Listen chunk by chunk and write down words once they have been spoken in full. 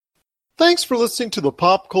Thanks for listening to the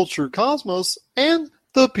Pop Culture Cosmos and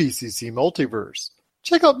the PCC Multiverse.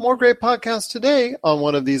 Check out more great podcasts today on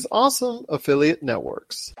one of these awesome affiliate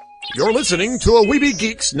networks. You're listening to a Weeby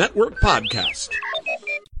Geeks Network podcast.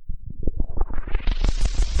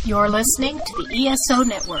 You're listening to the ESO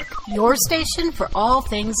Network, your station for all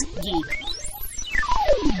things geek.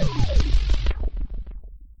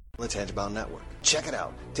 The Tangibound Network. Check it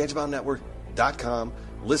out. TangiboundNetwork.com.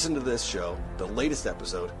 Listen to this show, the latest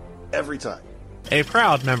episode, every time. A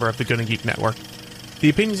proud member of the Gonna Geek Network. The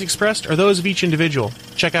opinions expressed are those of each individual.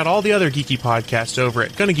 Check out all the other geeky podcasts over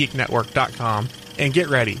at GonnaGeekNetwork.com and get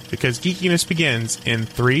ready, because geekiness begins in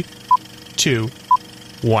 3, 2,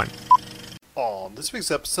 1. On this week's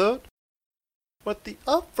episode, what the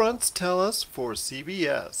upfronts tell us for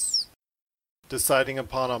CBS, deciding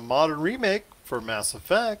upon a modern remake for Mass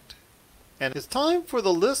Effect, and it's time for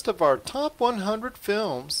the list of our top 100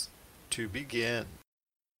 films to begin.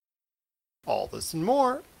 All this and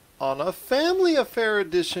more on a family affair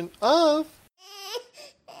edition of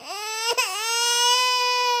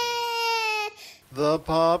the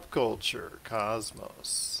Pop Culture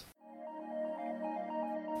Cosmos.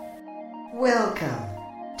 Welcome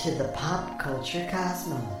to the Pop Culture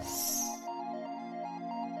Cosmos.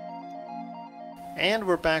 And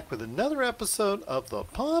we're back with another episode of the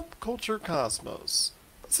Pop Culture Cosmos.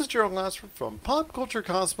 This is Gerald Glassford from Pop Culture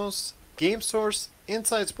Cosmos, Game Source,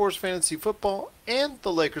 Inside Sports Fantasy Football, and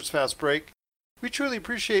the Lakers Fast Break. We truly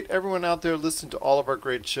appreciate everyone out there listening to all of our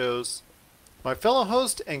great shows. My fellow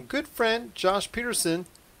host and good friend Josh Peterson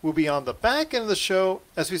will be on the back end of the show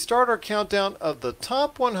as we start our countdown of the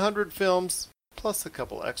top 100 films, plus a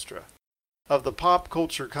couple extra, of the Pop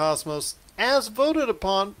Culture Cosmos as voted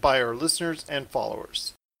upon by our listeners and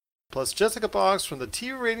followers. Plus, Jessica Boggs from the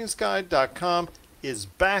TVRatingsGuide.com is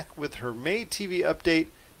back with her May TV update,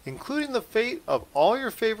 including the fate of all your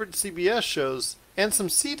favorite CBS shows and some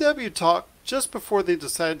CW talk just before they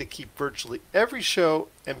decided to keep virtually every show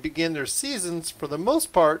and begin their seasons for the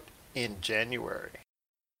most part in January.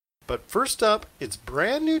 But first up, it's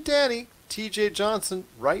brand new daddy, TJ Johnson,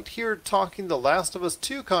 right here talking The Last of Us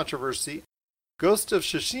 2 controversy, Ghost of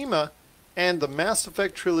Tsushima, and the Mass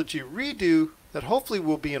Effect trilogy redo that hopefully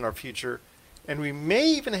will be in our future, and we may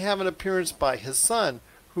even have an appearance by his son,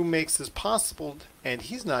 who makes this possible, and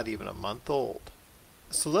he's not even a month old.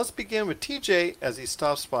 So let's begin with TJ as he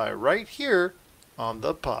stops by right here on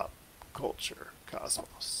the Pop Culture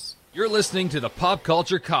Cosmos. You're listening to the Pop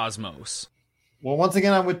Culture Cosmos. Well, once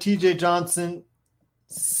again, I'm with TJ Johnson,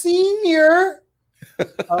 Senior.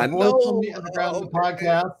 I know. From the Underground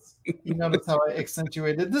podcast. You notice how I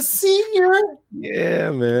accentuated the senior?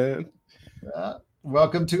 Yeah, man.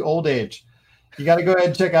 Welcome to old age. You got to go ahead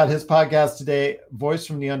and check out his podcast today, Voice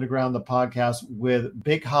from the Underground, the podcast with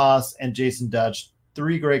Big Haas and Jason Dutch.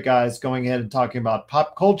 3 great guys going ahead and talking about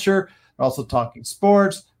pop culture, also talking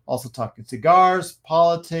sports, also talking cigars,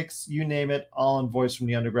 politics, you name it, all on Voice from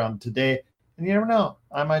the Underground today. And you never know,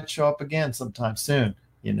 I might show up again sometime soon.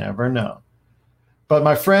 You never know. But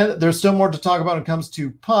my friend, there's still more to talk about when it comes to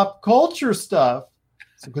pop culture stuff,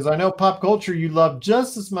 because I know pop culture you love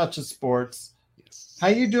just as much as sports. How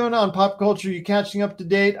you doing on pop culture? You catching up to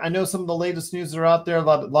date? I know some of the latest news that are out there. A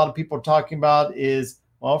lot of people are talking about is,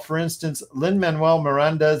 well, for instance, Lin-Manuel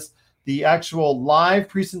Miranda's the actual live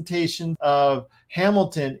presentation of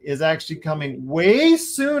Hamilton is actually coming way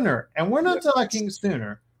sooner. And we're not talking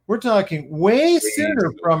sooner. We're talking way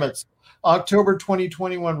sooner from its October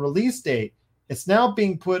 2021 release date. It's now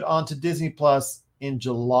being put onto Disney Plus in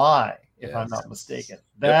July, if I'm not mistaken.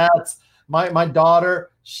 That's my daughter.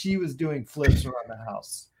 She was doing flips around the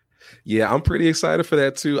house. Yeah, I'm pretty excited for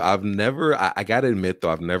that too. I got to admit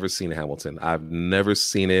though, I've never seen Hamilton. I've never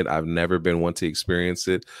seen it. I've never been one to experience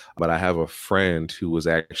it. But I have a friend who was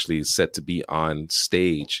actually set to be on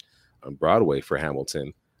stage on Broadway for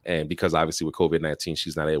Hamilton. And because obviously with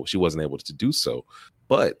COVID-19, she wasn't able to do so.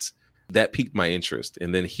 But that piqued my interest.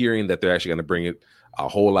 And then hearing that they're actually going to bring it a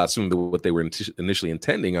whole lot sooner than what they were initially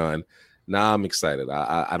intending on, now I'm excited.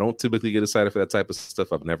 I don't typically get excited for that type of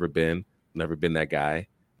stuff. I've never been that guy.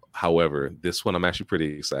 However, this one I'm actually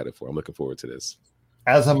pretty excited for. I'm looking forward to this.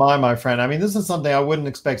 As am I, my friend. I mean, this is something I wouldn't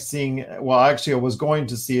expect seeing. Well, actually, I was going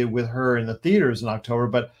to see it with her in the theaters in October,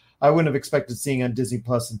 but I wouldn't have expected seeing on Disney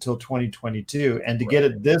Plus until 2022. And to get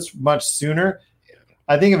it this much sooner,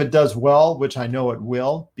 I think if it does well, which I know it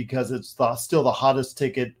will, because it's still the hottest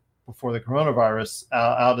ticket before the coronavirus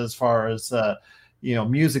out as far as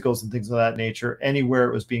musicals and things of that nature, anywhere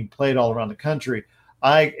it was being played all around the country.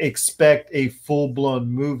 I expect a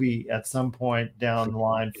full-blown movie at some point down the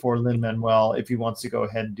line for Lin-Manuel if he wants to go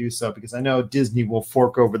ahead and do so, because I know Disney will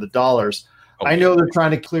fork over the dollars. I know they're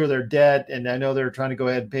trying to clear their debt, and I know they're trying to go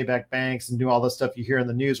ahead and pay back banks and do all the stuff you hear in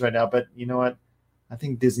the news right now. But you know what? I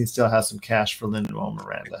think Disney still has some cash for Lin-Manuel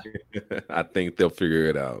Miranda. I think they'll figure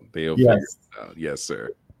it out. Figure it out. Yes,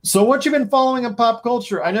 sir. So what you been following in pop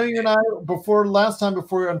culture? I know you and I, before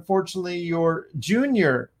unfortunately your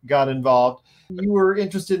junior got involved, you were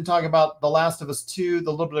interested in talking about The Last of Us 2, the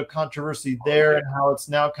little bit of controversy there, and how it's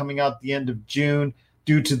now coming out at the end of June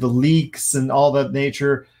due to the leaks and all that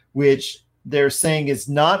nature, which they're saying is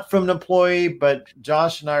not from an employee, but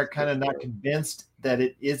Josh and I are kind of not convinced that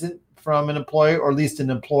it isn't from an employee, or at least an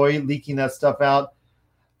employee leaking that stuff out.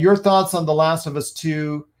 Your thoughts on The Last of Us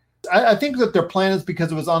 2? I think that their plan is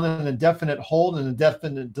because it was on an indefinite hold and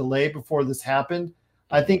indefinite delay before this happened.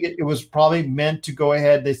 I think it was probably meant to go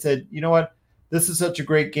ahead. They said, you know what? This is such a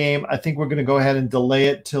great game. I think we're going to go ahead and delay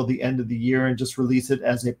it till the end of the year and just release it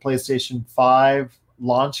as a PlayStation 5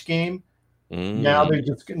 launch game. Now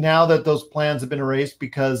that those plans have been erased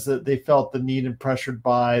because they felt the need and pressured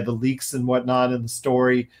by the leaks and whatnot and the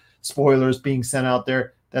story spoilers being sent out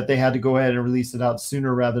there, that they had to go ahead and release it out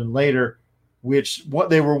sooner rather than later, which what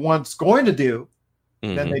they were once going to do.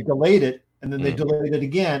 Then they delayed it, and then they delayed it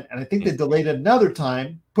again. And I think they delayed it another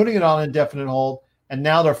time, putting it on indefinite hold. And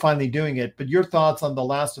now they're finally doing it. But your thoughts on The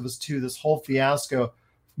Last of Us 2, this whole fiasco,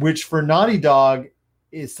 which for Naughty Dog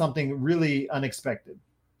is something really unexpected.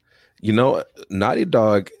 You know, Naughty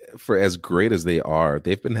Dog, for as great as they are,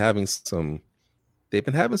 they've been having some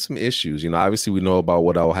issues. You know, obviously we know about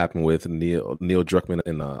what all happened with Neil Druckmann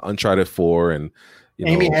in Uncharted 4 and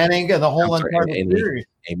Amy Hennig and the whole Uncharted series.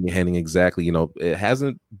 Amy Hennig, exactly. You know, it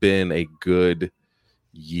hasn't been a good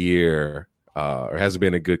year. Or has it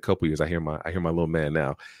been a good couple of years? I hear my little man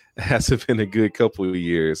now. It hasn't been a good couple of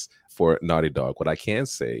years for Naughty Dog. What I can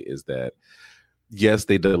say is that yes,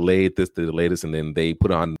 they delayed this, and then they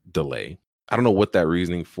put on delay. I don't know what that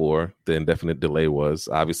reasoning for the indefinite delay was.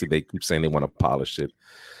 Obviously, they keep saying they want to polish it.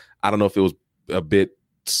 I don't know if it was a bit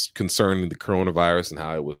concerning the coronavirus and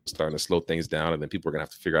how it was starting to slow things down, and then people are gonna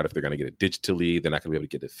have to figure out if they're gonna get it digitally. They're not gonna be able to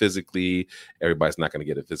get it physically. Everybody's not gonna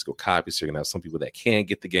get a physical copy, so you're gonna have some people that can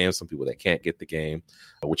get the game, some people that can't get the game,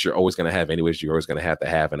 which you're always gonna have anyways. You're always gonna have the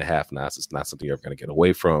have and a half nots. It's not something you're ever gonna get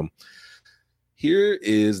away from. Here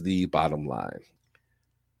is the bottom line.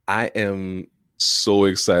 I am so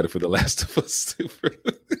excited for The Last of Us 2.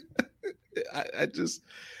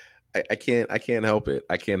 I can't help it.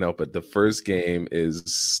 I can't help it. The first game is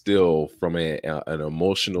still, from an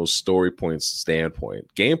emotional story point standpoint,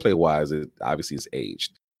 gameplay wise, it obviously is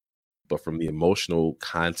aged, but from the emotional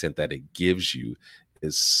content that it gives you,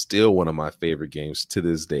 is still one of my favorite games to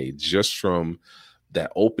this day. Just from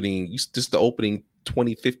that opening, just the opening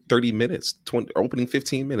 20, 50, 30 minutes, opening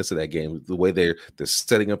 15 minutes of that game, the way they're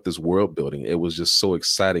setting up this world building, it was just so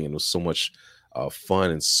exciting, and it was so much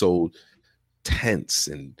fun and so tense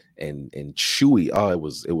and chewy. Oh, it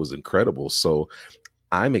was incredible. So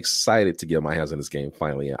I'm excited to get my hands on this game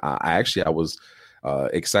finally. I was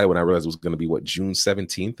excited when I realized it was going to be June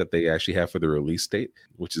 17th that they actually have for the release date,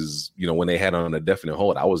 which is, you know, when they had on a definite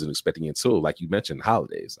hold. I wasn't expecting it until, like you mentioned,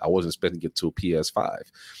 holidays. I wasn't expecting it till PS5.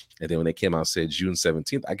 And then when they came out and said June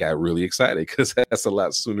 17th, I got really excited because that's a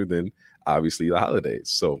lot sooner than obviously the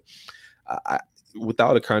holidays. So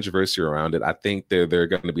without a controversy around it, I think there are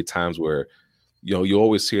going to be times where, you know, you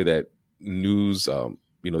always hear that news,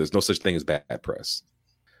 there's no such thing as bad press.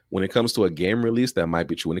 When it comes to a game release, that might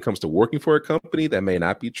be true. When it comes to working for a company, that may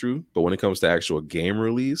not be true. But when it comes to actual game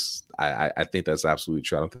release, I think that's absolutely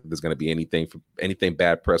true. I don't think there's going to be anything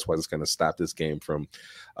bad press wise that's going to stop this game from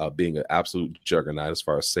being an absolute juggernaut as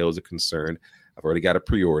far as sales are concerned. I've already got it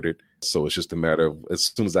pre-ordered, so it's just a matter of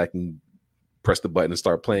as soon as I can press the button and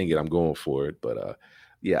start playing it, I'm going for it. But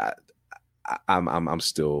yeah, I'm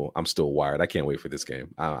still wired. I can't wait for this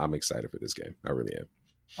game. I'm excited for this game. I really am.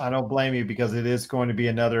 I don't blame you, because it is going to be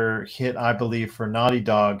another hit, I believe, for Naughty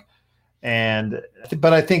Dog.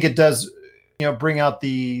 But I think it does, bring out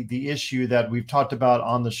the issue that we've talked about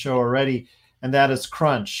on the show already, and that is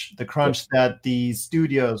crunch. The crunch that the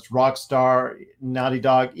studios, Rockstar, Naughty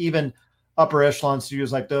Dog, even upper echelon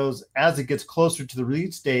studios like those, as it gets closer to the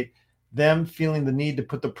release date, them feeling the need to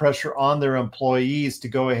put the pressure on their employees to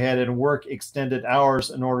go ahead and work extended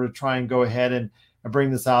hours in order to try and go ahead and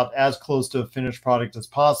bring this out as close to a finished product as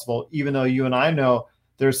possible, even though you and I know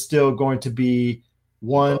there's still going to be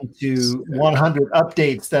 1 to 100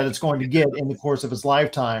 updates that it's going to get in the course of its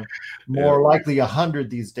lifetime, more likely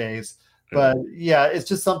 100 these days. But yeah, it's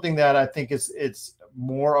just something that I think it's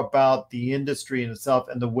more about the industry in itself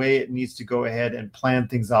and the way it needs to go ahead and plan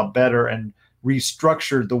things out better and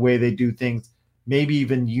restructure the way they do things, maybe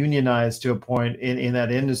even unionize to a point in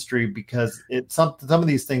that industry, because some of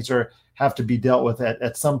these things have to be dealt with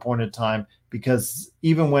at some point in time, because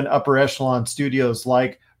even when upper echelon studios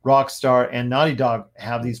like Rockstar and Naughty Dog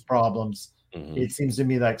have these problems, it seems to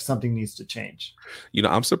me like something needs to change.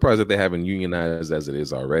 I'm surprised that they haven't unionized as it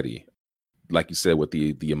is already. Like you said, with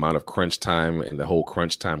the amount of crunch time and the whole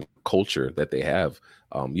crunch time culture that they have,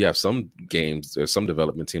 you have some games or some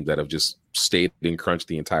development teams that have just stayed in crunch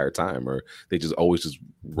the entire time, or they just always just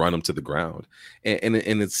run them to the ground. And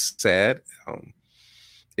it's sad.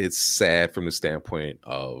 It's sad from the standpoint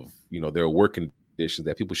of, there are work conditions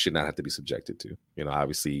that people should not have to be subjected to.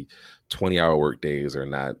 Obviously 20-hour work days are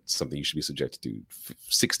not something you should be subjected to.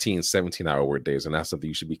 16, 17-hour work days are not something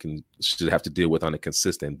you should have to deal with on a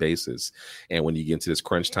consistent basis. And when you get into this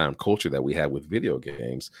crunch time culture that we have with video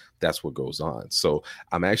games, that's what goes on. So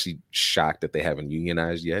I'm actually shocked that they haven't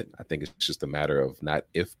unionized yet. I think it's just a matter of not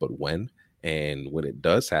if, but when. And when it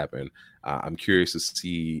does happen, I'm curious to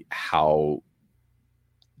see how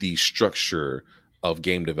the structure of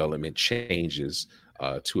game development changes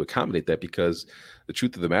to accommodate that, because the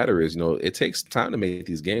truth of the matter is, it takes time to make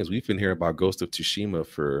these games. We've been hearing about Ghost of Tsushima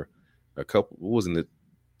for a couple, what was it,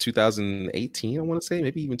 2018, I want to say,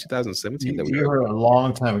 maybe even 2017. You heard a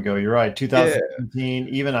long time ago. You're right. 2017,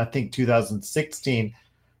 even I think 2016.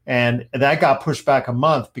 And that got pushed back a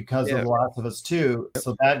month because of The Last of Us 2.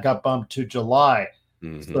 So that got bumped to July.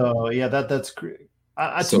 So yeah, that's great.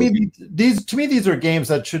 To me, these are games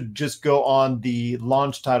that should just go on the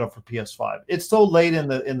launch title for PS5. It's so late in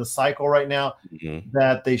the cycle right now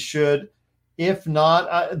that they should. If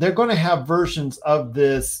not, they're going to have versions of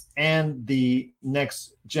this and the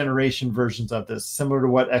next generation versions of this, similar to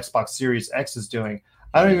what Xbox Series X is doing.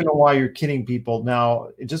 I don't even know why you're kidding people now.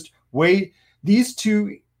 Just wait. These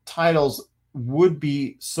two titles would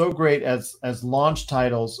be so great as launch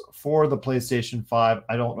titles for the PlayStation 5.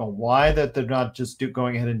 I don't know why that they're not just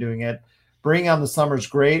going ahead and doing it. Bring On the Summer is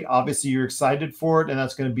great. Obviously, you're excited for it, and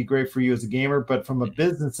that's going to be great for you as a gamer. But from a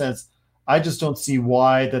business sense, I just don't see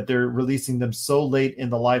why that they're releasing them so late in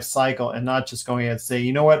the life cycle and not just going ahead and say,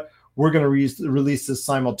 you know what, we're going to release this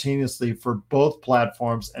simultaneously for both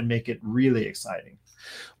platforms and make it really exciting.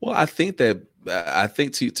 Well, I think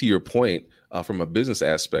to your point, from a business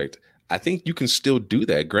aspect, I think you can still do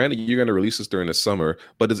that. Granted, you're going to release this during the summer,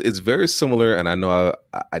 but it's very similar. And I know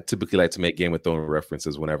I typically like to make Game of Thrones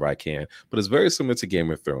references whenever I can, but it's very similar to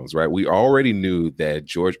Game of Thrones, right? We already knew that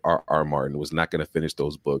George R.R. Martin was not going to finish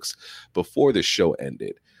those books before the show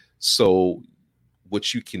ended. So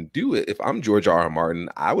what you can do, if I'm George R.R. Martin,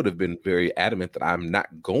 I would have been very adamant that I'm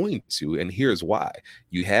not going to. And here's why.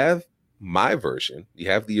 You have my version. You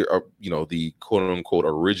have the quote unquote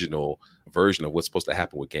original version of what's supposed to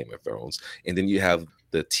happen with Game of Thrones, and then you have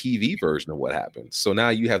the TV version of what happened. So now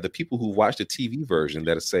you have the people who watch the TV version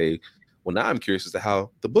that say, well, now I'm curious as to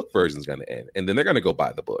how the book version is going to end, and then they're going to go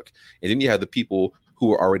buy the book. And then you have the people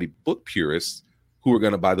who are already book purists who are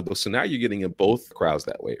going to buy the book. So now you're getting in both crowds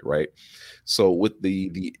that way, right? So with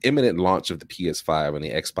the imminent launch of the PS5 and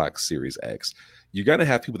the Xbox Series X, you're going to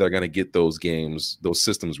have people that are going to get those games, those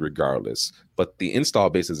systems regardless, but the install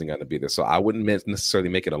base isn't going to be there. So I wouldn't necessarily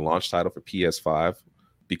make it a launch title for PS5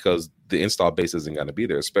 because the install base isn't going to be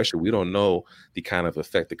there, especially we don't know the kind of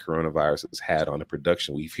effect the coronavirus has had on the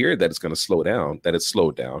production. We've heard that it's going to slow down, that it's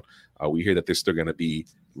slowed down. We hear that there's still going to be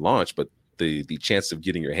launch, but the chance of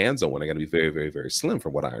getting your hands on one are going to be very, very, very slim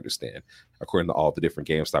from what I understand, according to all the different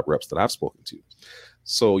GameStop reps that I've spoken to.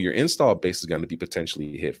 So your install base is going to be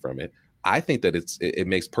potentially hit from it. I think that it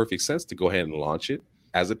makes perfect sense to go ahead and launch it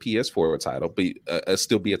as a PS4 title, but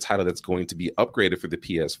still be a title that's going to be upgraded for the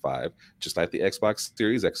PS5, just like the Xbox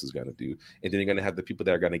Series X is going to do. And then you're going to have the people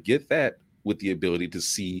that are going to get that with the ability to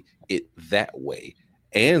see it that way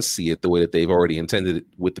and see it the way that they've already intended it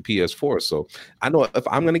with the PS4. So I know if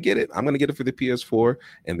I'm going to get it, I'm going to get it for the PS4.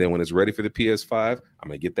 And then when it's ready for the PS5, I'm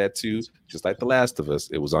going to get that too. Just like The Last of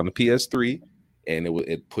Us, it was on the PS3. And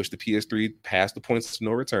it pushed the PS3 past the points of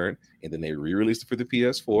no return, and then they re-released it for the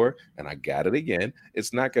PS4, and I got it again.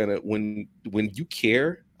 It's not gonna when you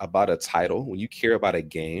care about a title, when you care about a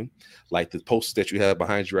game, like the posters that you have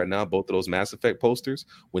behind you right now, both of those Mass Effect posters,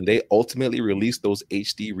 when they ultimately release those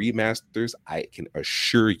HD remasters, I can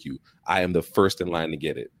assure you, I am the first in line to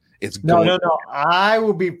get it. No. I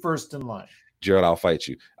will be first in line. Gerald, I'll fight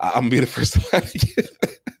you. I'm gonna be the first in line to get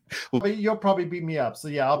it. But you'll probably beat me up. So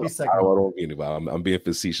yeah, I'll be second. I'm being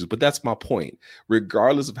facetious, but that's my point.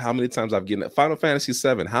 Regardless of how many times I've gotten Final Fantasy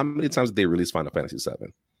VII, how many times did they release Final Fantasy VII?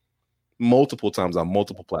 Multiple times on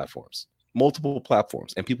multiple platforms,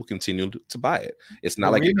 and people continue to buy it. It's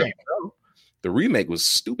not like the remake was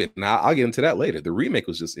stupid. Now I'll get into that later. The remake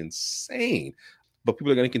was just insane, but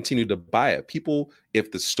people are going to continue to buy it. People,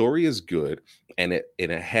 if the story is good and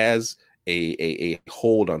it has a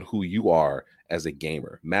hold on who you are as a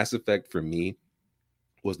gamer. Mass Effect for me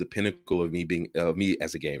was the pinnacle of me being me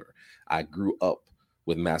as a gamer. I grew up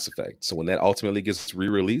with Mass Effect. So when that ultimately gets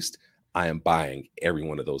re-released, I am buying every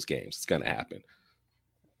one of those games. It's going to happen.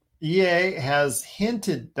 EA has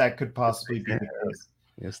hinted that could possibly be the case.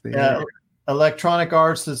 Yes, they have. Electronic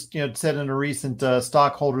Arts has said in a recent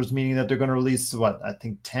stockholders meeting that they're going to release, I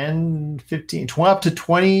think 10, 15, 20, up to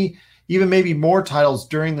 20, even maybe more titles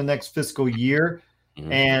during the next fiscal year.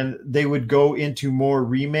 Mm-hmm. And they would go into more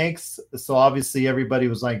remakes. So obviously everybody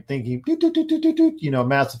was like thinking,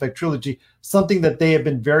 Mass Effect trilogy, something that they have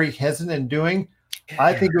been very hesitant in doing.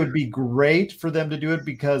 I think it would be great for them to do it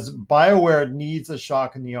because BioWare needs a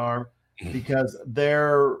shock in the arm because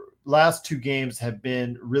their last two games have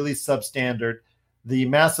been really substandard. The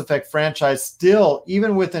Mass Effect franchise still,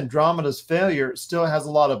 even with Andromeda's failure, still has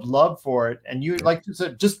a lot of love for it. And you, like you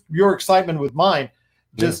said, just your excitement with mine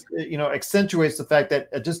just accentuates the fact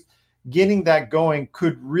that just getting that going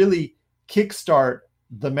could really kickstart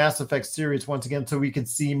the Mass Effect series once again, so we could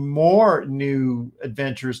see more new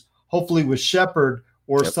adventures, hopefully with Shepard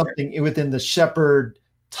or something within the Shepard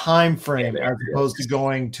time frame, as opposed to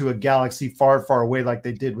going to a galaxy far, far away like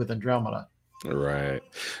they did with Andromeda. Right.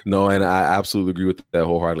 No, and I absolutely agree with that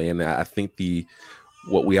wholeheartedly. And I think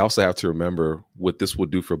what we also have to remember, what this will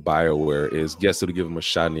do for BioWare is, yes, it'll give them a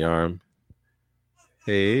shot in the arm.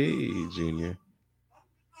 Hey, Junior.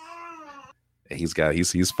 He's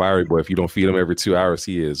fiery, boy. If you don't feed him every 2 hours,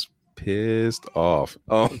 he is pissed off.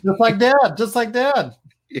 Just like dad.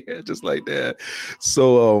 Yeah, just like that.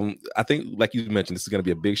 So I think, like you mentioned, this is going to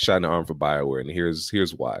be a big shot in the arm for BioWare, and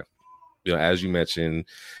here's why. As you mentioned,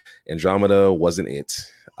 Andromeda wasn't it.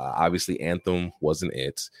 Obviously, Anthem wasn't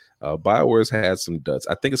it. BioWare's had some duds.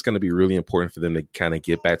 I think it's going to be really important for them to kind of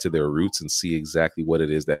get back to their roots and see exactly what it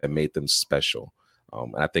is that made them special.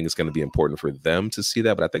 And I think it's going to be important for them to see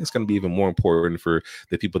that, but I think it's going to be even more important for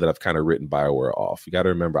the people that have kind of written BioWare off. You got to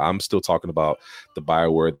remember, I'm still talking about the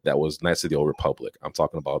BioWare that was Knights of the Old Republic. I'm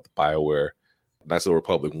talking about the BioWare Knights of the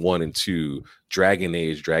Republic 1 and 2, Dragon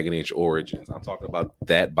Age Origins. I'm talking about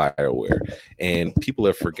that BioWare. And people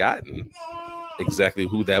have forgotten exactly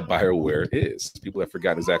who that BioWare is. People have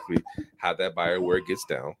forgotten exactly how that BioWare gets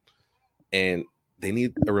down. And they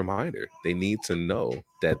need a reminder. They need to know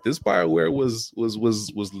that this BioWare was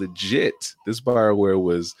legit. This BioWare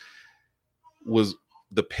was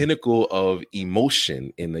the pinnacle of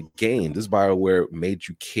emotion in the game. This BioWare made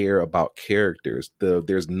you care about characters.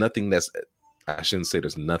 There's nothing that's, I shouldn't say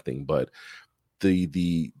there's nothing, but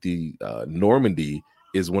the Normandy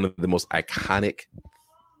is one of the most iconic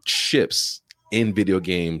ships in video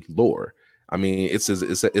game lore. I mean, it's not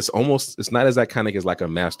as iconic as like a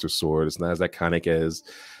Master Sword. It's not as iconic as,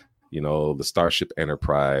 the Starship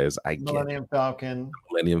Enterprise. Millennium Falcon.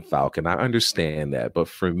 I understand that. But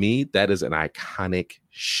for me, that is an iconic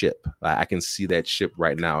ship. I can see that ship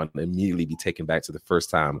right now and immediately be taken back to the first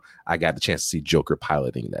time I got the chance to see Joker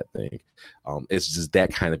piloting that thing. It's just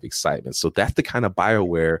that kind of excitement. So that's the kind of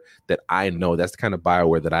BioWare that I know. That's the kind of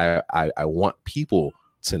BioWare that I want people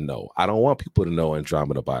to know. I don't want people to know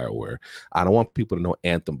Andromeda BioWare. I don't want people to know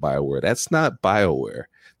Anthem BioWare. That's not BioWare.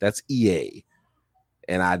 That's EA.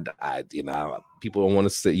 And I people don't want to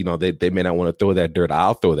say, they may not want to throw that dirt.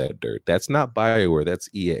 I'll throw that dirt. That's not BioWare. That's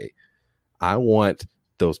EA. I want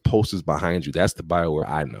those posters behind you. That's the BioWare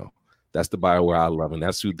I know. That's the BioWare I love, and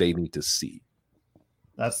that's who they need to see.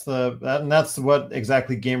 That's what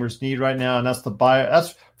exactly gamers need right now, and that's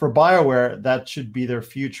for BioWare. That should be their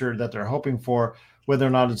future that they're hoping for, whether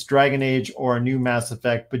or not it's Dragon Age or a new Mass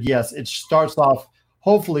Effect. But yes, it starts off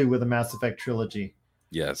hopefully with a Mass Effect trilogy.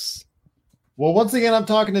 Yes. Well, once again, I'm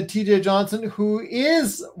talking to TJ Johnson, who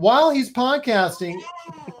is, while he's podcasting,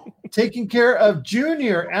 taking care of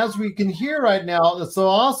Junior, as we can hear right now. That's so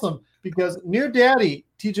awesome, because new daddy,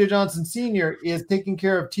 TJ Johnson Sr., is taking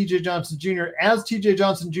care of TJ Johnson Jr., as TJ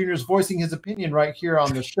Johnson Jr. is voicing his opinion right here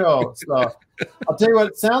on the show. So I'll tell you what,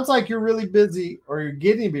 it sounds like you're really busy, or you're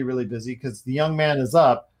getting to be really busy, because the young man is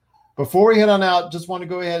up. Before we head on out, just want to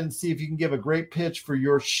go ahead and see if you can give a great pitch for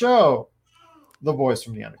your show, The Voice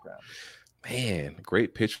from the Underground. Man,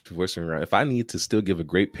 great pitch for Voice from the Underground. If I need to still give a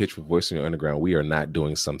great pitch for Voice from the Underground, we are not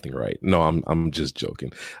doing something right. No, I'm just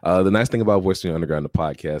joking. The nice thing about Voice from the Underground, the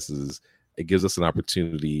podcast, is it gives us an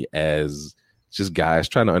opportunity as just guys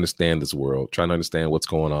trying to understand this world, trying to understand what's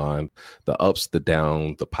going on, the ups, the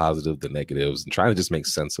downs, the positive, the negatives, and trying to just make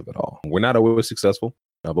sense of it all. We're not always successful.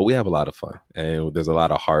 But we have a lot of fun, and there's a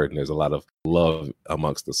lot of heart and there's a lot of love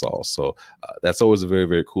amongst us all. So that's always a very,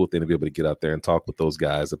 very cool thing to be able to get out there and talk with those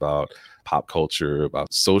guys about pop culture,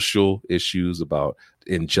 about social issues, about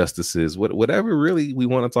injustices, whatever really we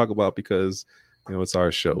want to talk about, because it's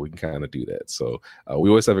our show. We can kind of do that. So we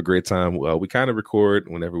always have a great time. We kind of record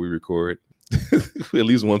whenever we record, at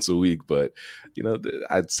least once a week. But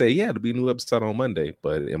I'd say there'll be a new episode on Monday,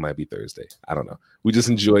 but it might be Thursday. I don't know. We just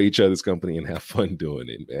enjoy each other's company and have fun doing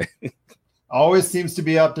it, man. Always seems to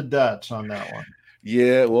be up to Dutch on that one.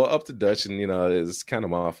 Yeah, well, up to Dutch, and it's kind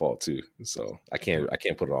of my fault too. So I can't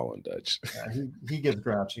put it all on Dutch. Yeah, he gets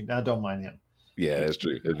grouchy. I don't mind him. Yeah, that's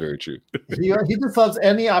true. That's very true. He just loves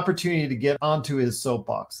any opportunity to get onto his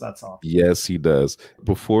soapbox. That's all. Yes, he does.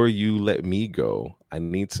 Before you let me go, I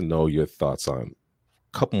need to know your thoughts on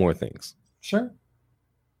a couple more things. Sure.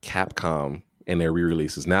 Capcom and their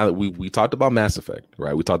re-releases. Now that we talked about Mass Effect,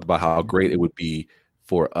 right? We talked about how great it would be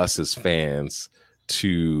for us as fans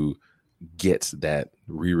to get that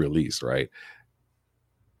re-release, right?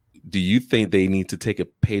 Do you think they need to take a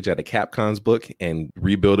page out of Capcom's book and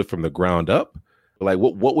rebuild it from the ground up? Like,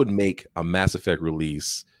 what would make a Mass Effect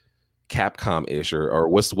release Capcom-ish, or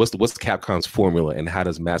what's Capcom's formula, and how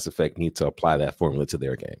does Mass Effect need to apply that formula to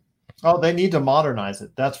their game? Oh, they need to modernize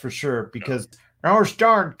it. That's for sure, because our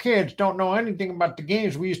darn kids don't know anything about the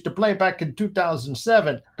games we used to play back in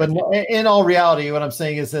 2007. But in all reality, what I'm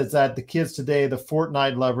saying is that the kids today, the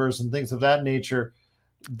Fortnite lovers and things of that nature,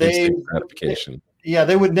 they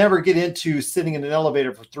would never get into sitting in an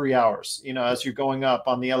elevator for 3 hours, as you're going up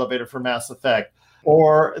on the elevator for Mass Effect,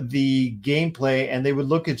 or the gameplay, and they would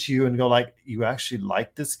look at you and go like, you actually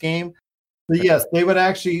like this game? But yes, they would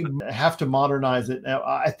actually have to modernize it,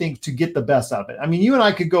 I think, to get the best out of it. I mean, you and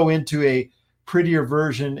I could go into a prettier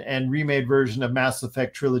version and remade version of Mass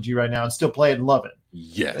Effect Trilogy right now and still play it and love it.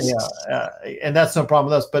 Yes. Yeah, and that's no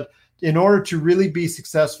problem with us. But in order to really be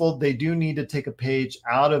successful, they do need to take a page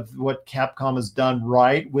out of what Capcom has done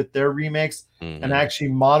right with their remakes and actually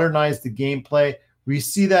modernize the gameplay. We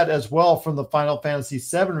see that as well from the Final Fantasy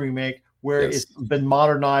VII remake, where it's been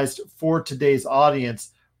modernized for today's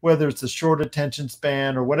audience, whether it's a short attention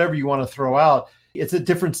span or whatever you want to throw out. It's a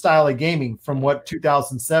different style of gaming from what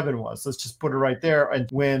 2007 was. Let's just put it right there. And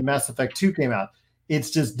when Mass Effect 2 came out,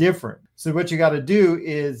 it's just different. So what you got to do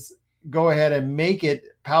is go ahead and make it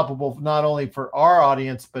palpable, not only for our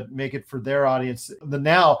audience, but make it for their audience.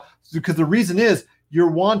 Because the reason is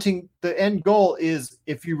you're wanting, the end goal is,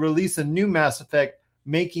 if you release a new Mass Effect,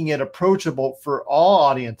 making it approachable for all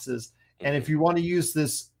audiences. And if you want to use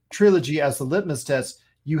this trilogy as a litmus test,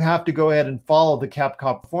 you have to go ahead and follow the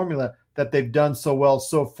Capcom formula that they've done so well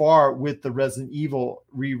so far with the Resident Evil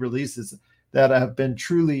re-releases that have been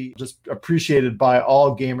truly just appreciated by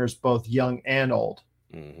all gamers, both young and old.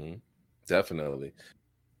 Definitely.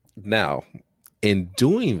 Now, in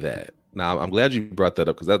doing that, now I'm glad you brought that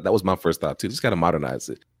up, because that was my first thought too. Just got to modernize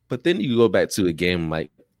it. But then you go back to a game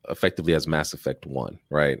like effectively as Mass Effect 1,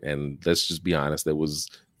 right? And let's just be honest, that was,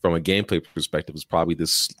 from a gameplay perspective, was probably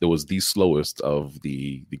it was the slowest of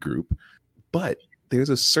the group. But there's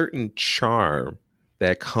a certain charm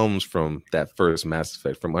that comes from that first Mass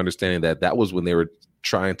Effect, from understanding that was when they were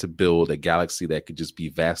trying to build a galaxy that could just be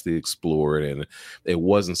vastly explored, and it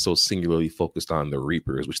wasn't so singularly focused on the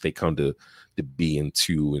Reapers, which they come to be in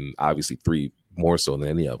 2 and obviously 3 more so than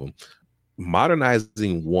any of them.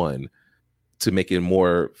 Modernizing 1 to make it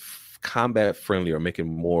more combat friendly or make it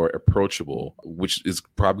more approachable, which is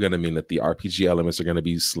probably going to mean that the RPG elements are going to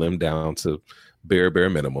be slimmed down to bare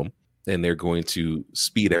minimum, and they're going to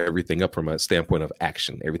speed everything up from a standpoint of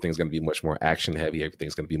action. Everything's going to be much more action heavy.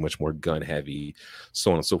 Everything's going to be much more gun heavy,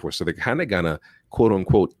 so on and so forth. So they're kind of going to quote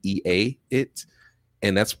unquote EA it.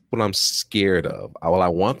 And that's what I'm scared of. I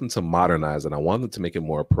want them to modernize it. I want them to make it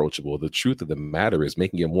more approachable. The truth of the matter is,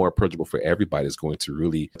 making it more approachable for everybody is going to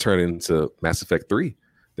really turn into Mass Effect 3.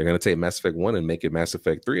 They're going to take Mass Effect 1 and make it Mass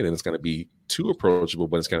Effect 3, and then it's going to be too approachable,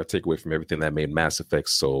 but it's going to take away from everything that made Mass Effect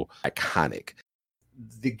so iconic.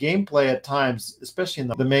 The gameplay at times, especially in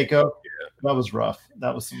the Mako, that was rough.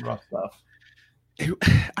 That was some rough stuff.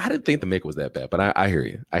 I didn't think the Mako was that bad, but I hear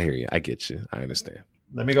you. I get you. I understand.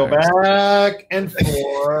 Let me go back and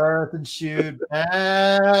forth and shoot,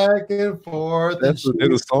 back and forth. There's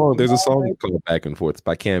a song called "Back and Forth"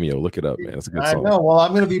 by Cameo. Look it up, man. It's a good song. I know. Well,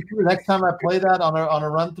 I'm going to be next time I play that on a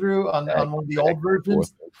run through on one of the old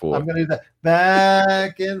versions. I'm going to do that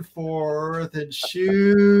back and forth and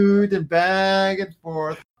shoot and back and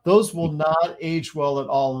forth. Those will not age well at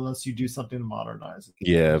all unless you do something to modernize it.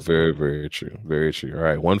 Yeah, very, very true. Very true. All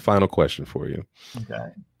right, one final question for you. Okay.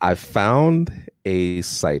 I found a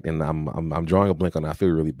site, and I'm drawing a blank on it. I feel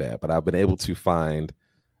really bad, but I've been able to find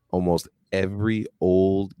almost every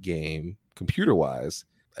old game, computer-wise,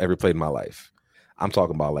 ever played in my life. I'm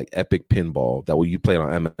talking about like Epic Pinball that you played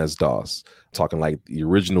on MS-DOS. Talking like the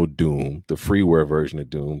original Doom, the freeware version of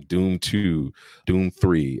Doom, Doom 2, Doom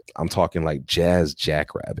 3. I'm talking like Jazz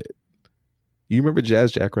Jackrabbit. You remember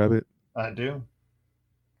Jazz Jackrabbit? I do.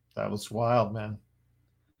 That was wild, man.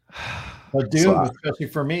 But Doom, especially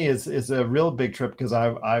for me, is a real big trip because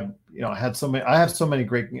I have so many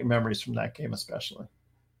great memories from that game, especially.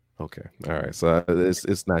 Okay. All right. So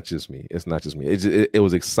it's not just me. It's not just me. It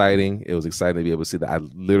was exciting. It was exciting to be able to see that I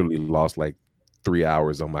literally lost like 3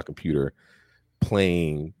 hours on my computer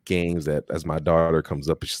playing games that as my daughter comes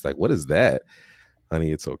up, she's like, what is that?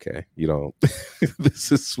 Honey, it's okay. You don't.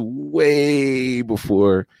 This is way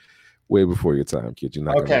before your time, kid. You're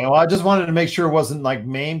not okay. Well, I just wanted to make sure it wasn't like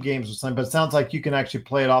MAME games or something, but it sounds like you can actually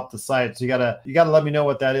play it off the site. So you gotta let me know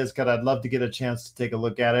what that is, because I'd love to get a chance to take a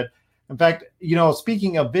look at it. In fact,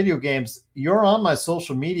 speaking of video games, you're on my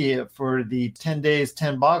social media for the 10 days,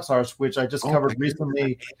 10 box arts, which I just covered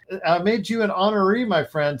recently. I made you an honoree, my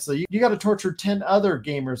friend. So you got to torture 10 other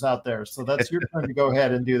gamers out there. So that's your turn to go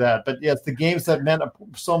ahead and do that. But yes, the games that meant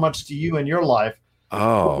so much to you in your life.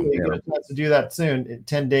 Oh, you get a chance to do that soon in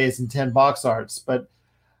 10 days and 10 box arts. But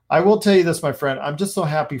I will tell you this, my friend, I'm just so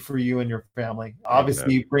happy for you and your family.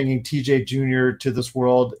 Obviously, bringing TJ Jr. to this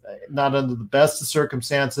world, not under the best of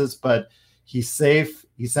circumstances, but he's safe.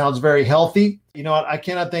 He sounds very healthy. You know what? I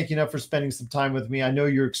cannot thank you enough for spending some time with me. I know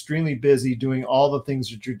you're extremely busy doing all the things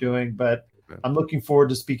that you're doing, but I'm looking forward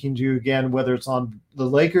to speaking to you again, whether it's on the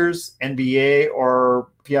Lakers, NBA, or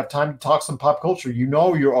if you have time to talk some pop culture.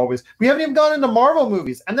 You're always – we haven't even gone into Marvel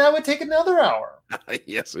movies, and that would take another hour.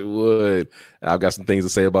 Yes, it would. I've got some things to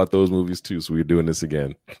say about those movies too. So we're doing this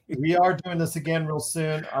again. We are doing this again real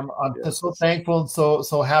soon. I'm just so thankful and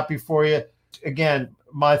so happy for you. Again,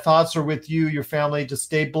 my thoughts are with you, your family. Just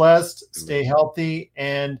stay blessed, stay healthy,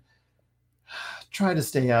 and try to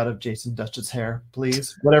stay out of Jason Dutch's hair,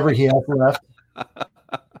 please. Whatever he has left.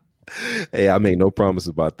 Hey, I made no promise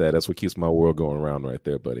about that. That's what keeps my world going around right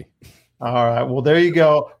there, buddy. All right. Well, there you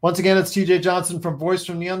go. Once again, it's TJ Johnson from Voice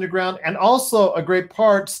from the Underground, and also a great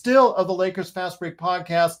part still of the Lakers Fast Break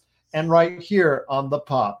podcast, and right here on the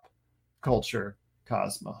Pop Culture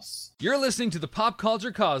Cosmos. You're listening to the Pop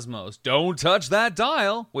Culture Cosmos. Don't touch that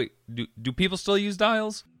dial. Wait, do people still use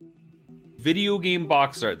dials? Video game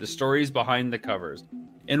box art, the stories behind the covers,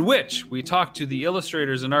 in which we talk to the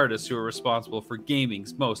illustrators and artists who are responsible for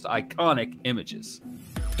gaming's most iconic images.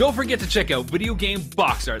 Don't forget to check out Video Game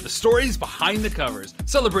Box Art, the stories behind the covers,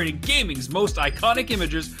 celebrating gaming's most iconic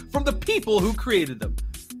images from the people who created them.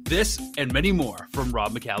 This and many more from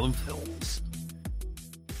Rob McCallum Films.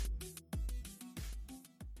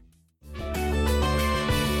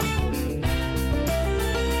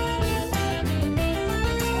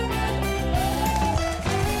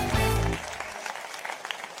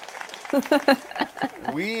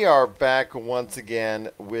 We are back once again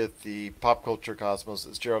with the Pop Culture Cosmos.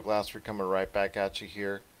 It's Gerald Glassford coming right back at you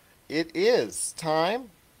here. It is time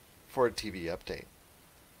for a TV update,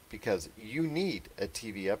 because you need a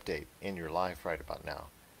TV update in your life right about now.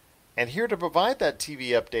 And here to provide that TV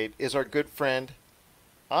update is our good friend.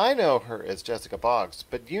 I know her as Jessica Boggs,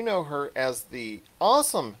 but you know her as the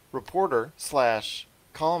awesome reporter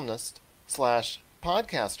 / columnist /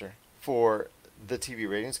 podcaster for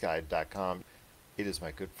theTVRatingsGuide.com. It is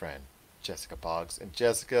my good friend, Jessica Boggs. And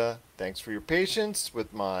Jessica, thanks for your patience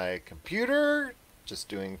with my computer, just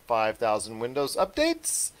doing 5,000 Windows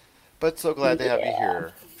updates, but so glad to have you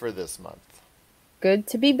here for this month. Good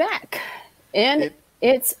to be back. And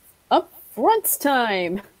it's upfronts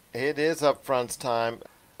time. It is upfronts time.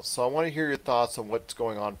 So I want to hear your thoughts on what's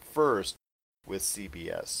going on first with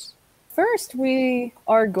CBS. First, we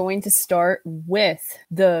are going to start with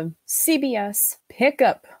the CBS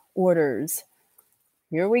pickup orders.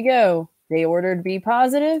 Here we go. They ordered Be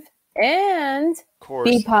Positive, and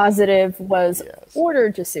Be Positive was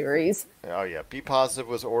ordered to series. Oh, yeah. Be Positive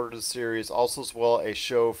was ordered to series. Also, as well, a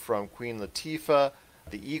show from Queen Latifah.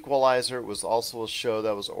 The Equalizer was also a show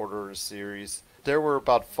that was ordered to series. There were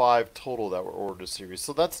about 5 total that were ordered to series.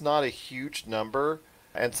 So that's not a huge number.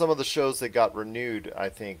 And some of the shows that got renewed, I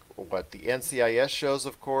think, the NCIS shows,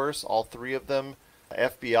 of course, all 3 of them.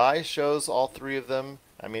 FBI shows, all 3 of them.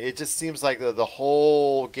 I mean, it just seems like the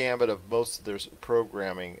whole gambit of most of their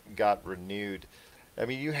programming got renewed. I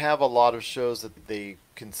mean, you have a lot of shows that they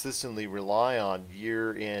consistently rely on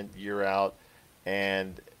year in, year out.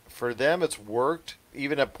 And for them, it's worked.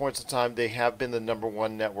 Even at points in time, they have been the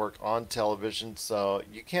 #1 network on television. So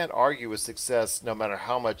you can't argue with success no matter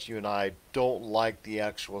how much you and I don't like the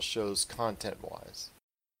actual shows content-wise.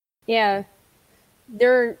 Yeah.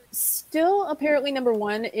 They're still apparently number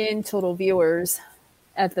one in total viewers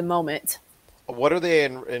at the moment. What are they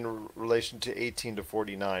in relation to 18 to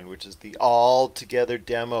 49, which is the all-together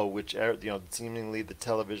demo, which seemingly the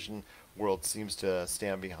television world seems to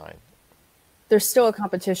stand behind? There's still a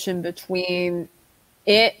competition between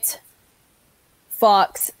it,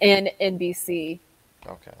 Fox, and NBC.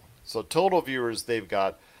 Okay. So total viewers they've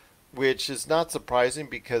got, which is not surprising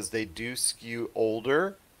because they do skew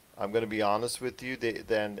older. I'm going to be honest with you,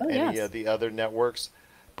 than any of the other networks.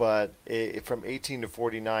 But from 18 to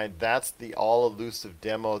 49, that's the all-elusive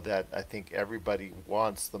demo that I think everybody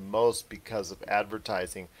wants the most because of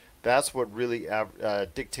advertising. That's what really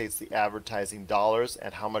dictates the advertising dollars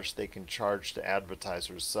and how much they can charge to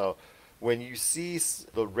advertisers. So when you see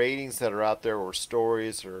the ratings that are out there, or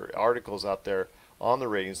stories or articles out there on the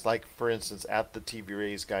ratings, like for instance at the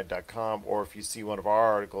TVRatingsGuide.com, or if you see one of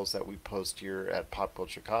our articles that we post here at Pop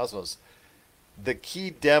Culture Cosmos, the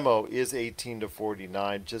key demo is 18 to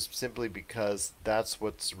 49, just simply because that's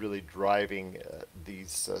what's really driving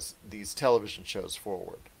these television shows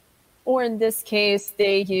forward. Or in this case,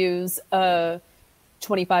 they use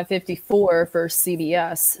 2554 for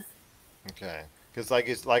CBS. Okay, because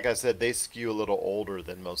like I said, they skew a little older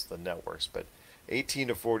than most of the networks, but 18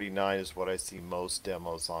 to 49 is what I see most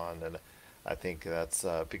demos on, and I think that's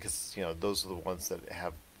because those are the ones that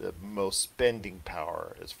have the most spending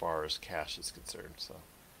power as far as cash is concerned. So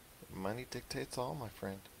money dictates all, my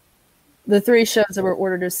friend. The three shows that were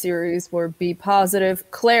ordered as series were Be Positive,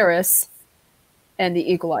 Clarice, and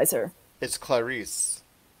The Equalizer. It's Clarice.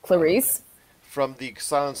 Clarice? From the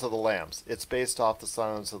Silence of the Lambs. It's based off the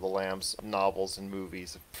Silence of the Lambs novels and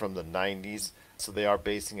movies from the 90s. So they are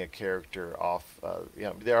basing a character off,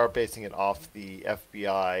 they are basing it off the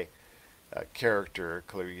FBI character,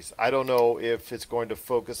 Clarice. I don't know if it's going to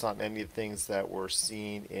focus on any of the things that were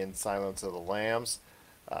seen in Silence of the Lambs,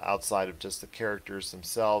 outside of just the characters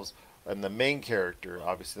themselves. And the main character,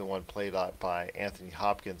 obviously the one played out by Anthony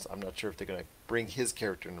Hopkins, I'm not sure if they're going to bring his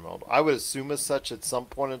character in the mold. I would assume as such at some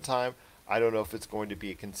point in time. I don't know if it's going to be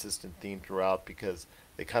a consistent theme throughout, because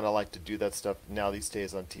they kind of like to do that stuff now these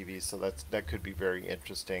days on TV, so that could be very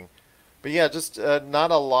interesting. But yeah, just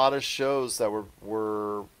not a lot of shows that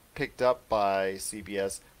were picked up by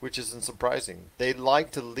CBS, which isn't surprising. They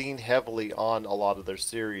like to lean heavily on a lot of their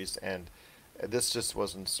series, and this just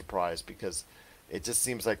wasn't a surprise because it just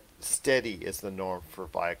seems like steady is the norm for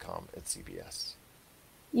Viacom at CBS.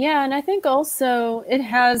 Yeah, and I think also it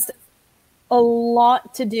has a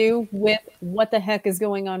lot to do with what the heck is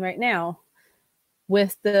going on right now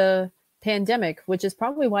with the pandemic, which is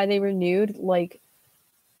probably why they renewed like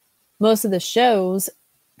most of the shows,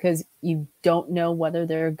 because you don't know whether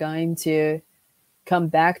they're going to come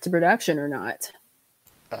back to production or not.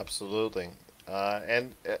 Absolutely.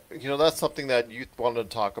 And that's something that you wanted to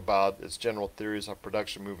talk about, is general theories of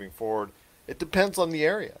production moving forward. It depends on the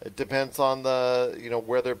area. It depends on the,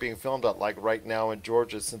 where they're being filmed at. Like right now in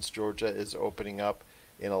Georgia, since Georgia is opening up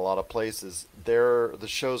in a lot of places, the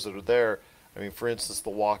shows that are there, I mean, for instance, The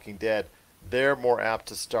Walking Dead, they're more apt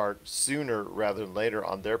to start sooner rather than later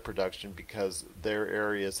on their production because their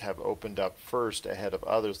areas have opened up first ahead of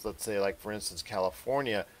others. Let's say, like, for instance,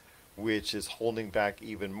 California, which is holding back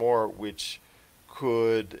even more, which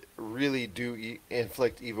could really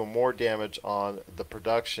inflict even more damage on the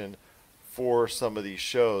production for some of these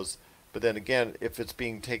shows. But then again, if it's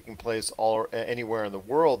taking place anywhere in the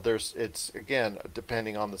world, it's again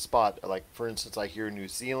depending on the spot. Like for instance, I hear New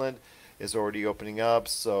Zealand is already opening up,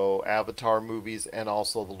 so Avatar movies and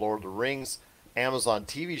also the Lord of the Rings Amazon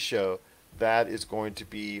TV show, that is going to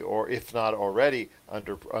be, or if not already,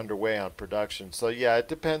 underway on production. So yeah, it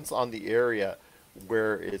depends on the area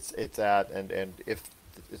where it's at and if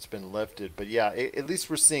it's been lifted. But yeah, at least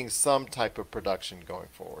we're seeing some type of production going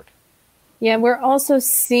forward. Yeah, we're also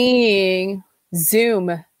seeing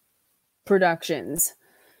Zoom productions,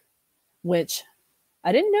 which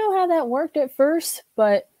I didn't know how that worked at first,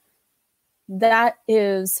 but that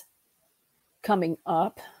is coming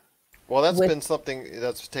up. Well, that's been something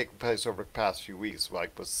that's taken place over the past few weeks,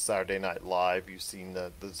 like with Saturday Night Live. You've seen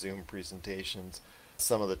the Zoom presentations,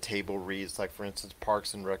 some of the table reads, like for instance,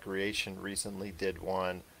 Parks and Recreation recently did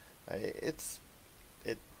one.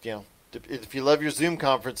 If you love your Zoom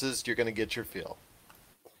conferences, you're going to get your feel.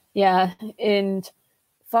 Yeah, and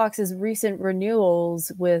Fox's recent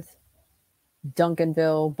renewals with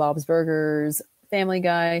Duncanville, Bob's Burgers, Family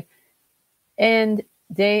Guy, and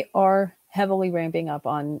they are heavily ramping up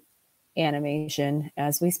on animation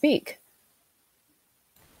as we speak.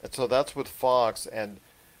 And so that's with Fox, and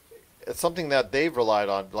it's something that they've relied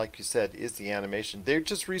on, like you said, is the animation. They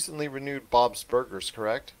just recently renewed Bob's Burgers,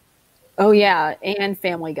 correct? Oh yeah, and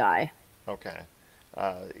Family Guy. Okay.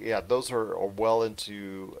 Yeah, those are well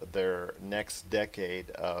into their next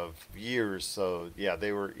decade of years. So, yeah,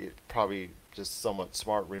 they were probably just somewhat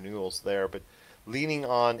smart renewals there. But leaning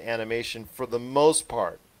on animation, for the most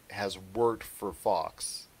part, has worked for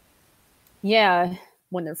Fox. Yeah,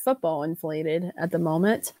 when they're football inflated at the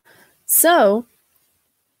moment. So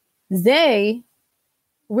they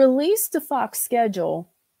released the Fox schedule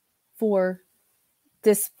for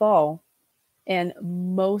this fall, and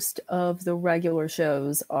most of the regular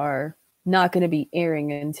shows are not going to be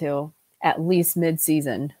airing until at least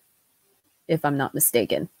mid-season, if I'm not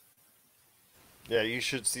mistaken. Yeah, you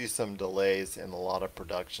should see some delays in a lot of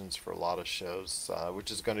productions for a lot of shows, which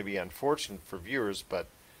is going to be unfortunate for viewers, but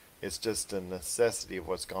it's just a necessity of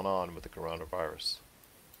what's gone on with the coronavirus.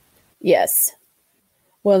 Yes.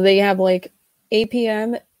 Well, they have like 8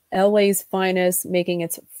 p.m. LA's Finest making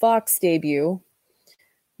its Fox debut.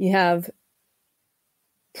 You have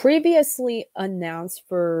previously announced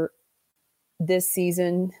for this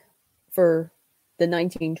season, for the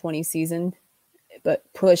 1920 season, but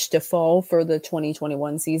pushed to fall for the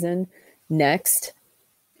 2021 season next.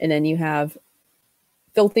 And then you have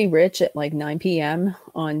Filthy Rich at like 9 p.m.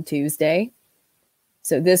 on Tuesday.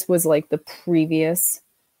 So this was like the previous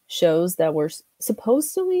shows that were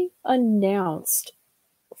supposedly announced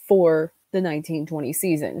for the 1920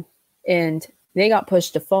 season. And they got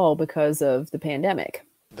pushed to fall because of the pandemic.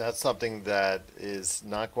 That's something that is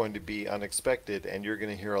not going to be unexpected, and you're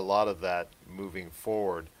going to hear a lot of that moving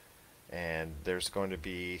forward. And there's going to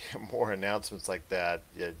be more announcements like that.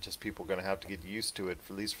 Yeah, just people are going to have to get used to it,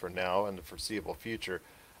 at least for now and the foreseeable future.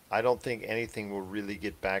 I don't think anything will really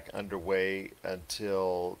get back underway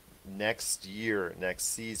until next year, next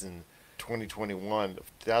season, 2021.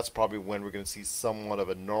 That's probably when we're going to see somewhat of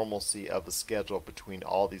a normalcy of the schedule between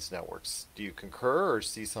all these networks. Do you concur or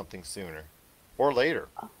see something sooner or later?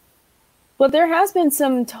 Well, there has been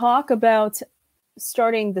some talk about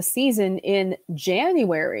starting the season in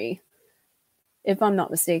January, if I'm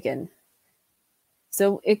not mistaken.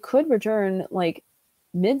 So it could return like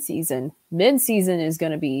mid-season. Mid-season is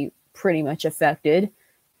going to be pretty much affected,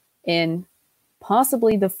 and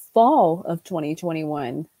possibly the fall of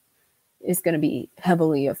 2021 is going to be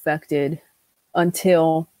heavily affected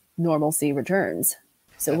until normalcy returns.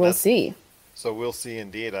 So we'll see. So we'll see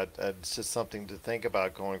indeed. It's just something to think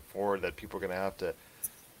about going forward, that people are going to have to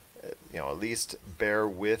at least bear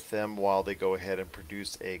with them while they go ahead and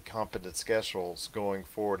produce a competent schedules going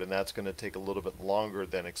forward, and that's going to take a little bit longer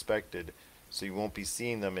than expected. So you won't be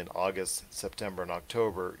seeing them in August, September, and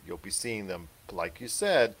October. You'll be seeing them, like you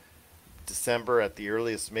said, December at the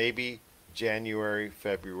earliest, maybe January,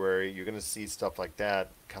 February. You're going to see stuff like that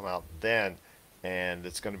come out then, and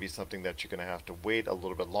it's going to be something that you're going to have to wait a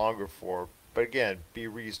little bit longer for. But again, be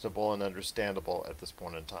reasonable and understandable at this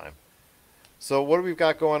point in time. So what do we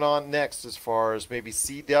got going on next as far as maybe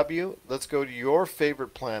CW? Let's go to your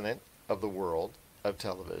favorite planet of the world of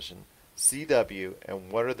television, CW,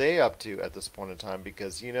 and what are they up to at this point in time?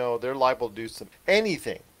 Because, they're liable to do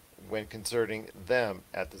anything when concerning them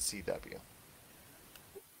at the CW.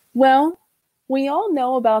 Well, we all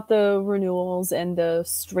know about the renewals and the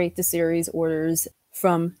straight-to-series orders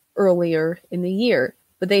from earlier in the year,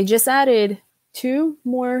 but they just added 2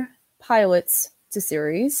 more pilots to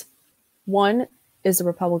series. One is the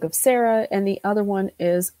Republic of Sarah, and the other one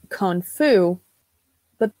is Kung Fu.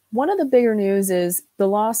 But one of the bigger news is The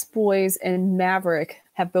Lost Boys and Maverick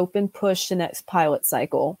have both been pushed to next pilot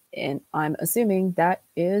cycle, and I'm assuming that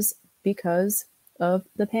is because of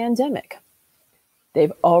the pandemic.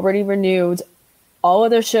 They've already renewed all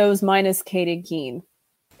of their shows minus Katie Keene.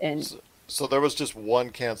 And so there was just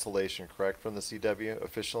one cancellation, correct, from the CW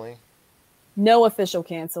officially? No official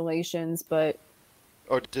cancellations, but...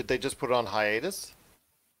 Or did they just put it on hiatus?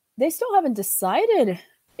 They still haven't decided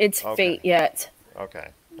its fate yet. Okay.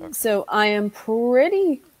 So I'm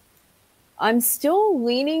still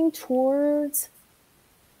leaning towards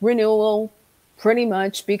renewal pretty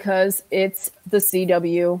much because it's the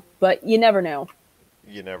CW, but you never know.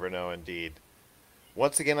 You never know, indeed.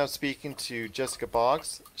 Once again, I'm speaking to Jessica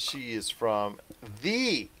Boggs. She is from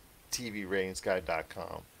the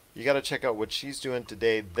TVRatingsGuide.com. You got to check out what she's doing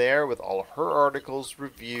today there with all her articles,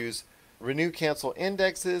 reviews, renew, cancel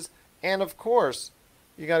indexes, and of course,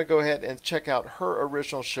 you got to go ahead and check out her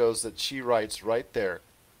original shows that she writes right there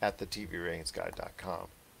at the TVRatingsGuide.com.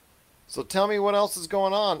 So tell me what else is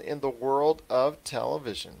going on in the world of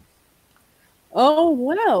television. Oh,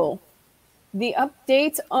 well, the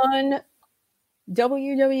updates on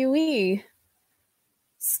WWE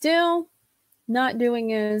still not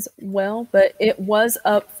doing as well, but it was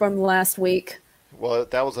up from last week. Well,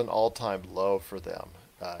 that was an all-time low for them.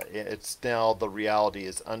 It's now the reality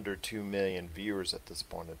is under 2 million viewers at this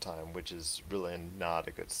point in time, which is really not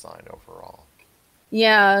a good sign overall.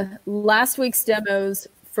 Yeah, last week's demos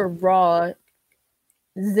for Raw,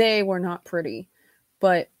 they were not pretty,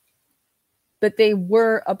 but they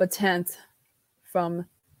were up a tenth from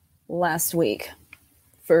last week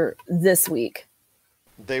for this week.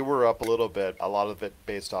 They were up a little bit, a lot of it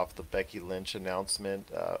based off the Becky Lynch announcement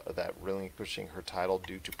that relinquishing her title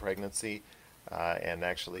due to pregnancy and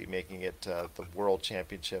actually making it the world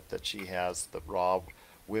championship that she has, the Raw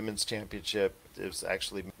Women's Championship. It was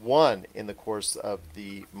actually won in the course of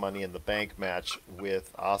the Money in the Bank match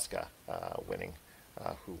with Asuka winning,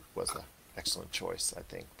 who was an excellent choice, I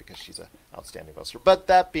think, because she's an outstanding wrestler. But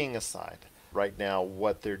that being aside, right now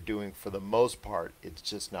what they're doing for the most part, it's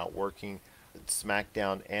just not working.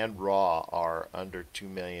 SmackDown and Raw are under 2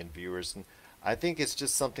 million viewers, and I think it's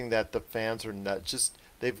just something that the fans are not just,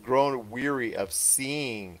 they've grown weary of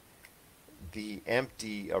seeing the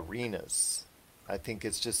empty arenas. I think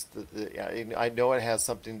it's just I know it has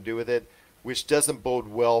something to do with it, which doesn't bode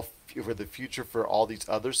well for the future for all these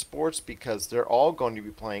other sports, because they're all going to be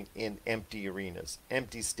playing in empty arenas,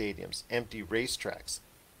 empty stadiums, empty racetracks.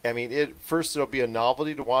 I mean, first it'll be a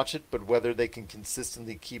novelty to watch it, but whether they can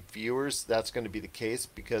consistently keep viewers, that's going to be the case,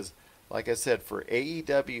 because, like I said, for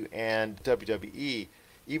AEW and WWE,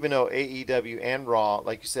 even though AEW and Raw,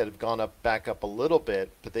 like you said, have gone back up a little bit,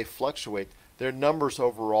 but they fluctuate, their numbers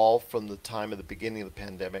overall from the time of the beginning of the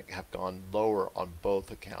pandemic have gone lower on both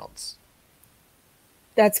accounts.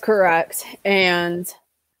 That's correct. And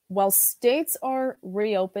while states are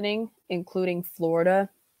reopening, including Florida,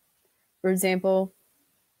 for example,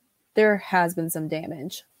 there has been some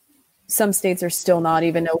damage. Some states are still not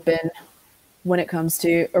even open when it comes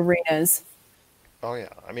to arenas. Oh, yeah.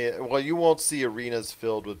 I mean, well, you won't see arenas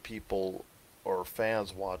filled with people or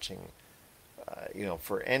fans watching,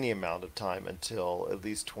 for any amount of time until at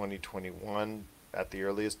least 2021 at the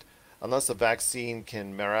earliest, unless a vaccine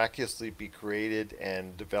can miraculously be created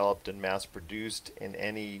and developed and mass-produced in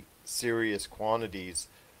any serious quantities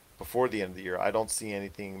before the end of the year. I don't see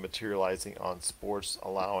anything materializing on sports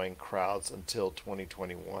allowing crowds until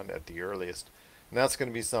 2021 at the earliest. And that's going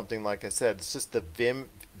to be something, like I said, it's just the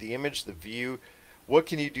image, the view. What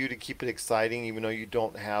can you do to keep it exciting even though you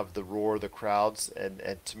don't have the roar of the crowds? And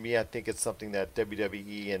to me, I think it's something that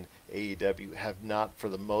WWE and AEW have not, for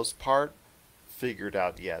the most part, figured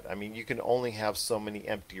out yet. I mean, you can only have so many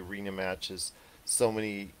empty arena matches, so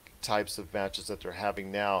many types of matches that they're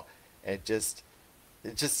having now, and it just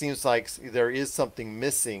seems like there is something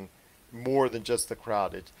missing more than just the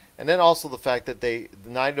crowd. And then also the fact that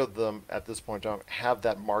neither of them at this point don't have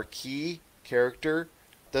that marquee character.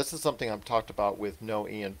 This is something I've talked about with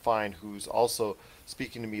Ian Fine, who's also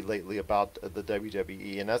speaking to me lately about the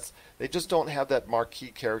WWE. And they just don't have that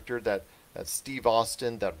marquee character, that Steve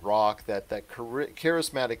Austin, that Rock, that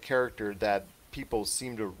charismatic character that people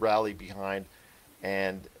seem to rally behind.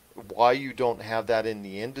 And why you don't have that in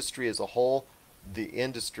the industry as a whole, the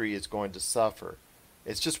industry is going to suffer.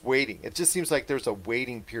 It's just waiting. It just seems like there's a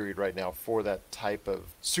waiting period right now for that type of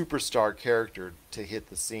superstar character to hit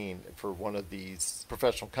the scene for one of these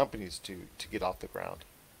professional companies to get off the ground.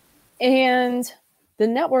 And the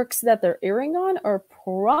networks that they're airing on are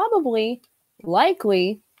probably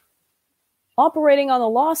likely operating on a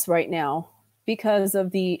loss right now because of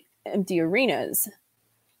the empty arenas.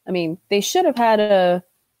 I mean, they should have had a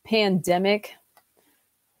pandemic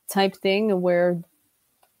type thing where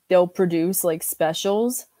they'll produce like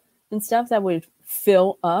specials and stuff that would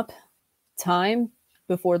fill up time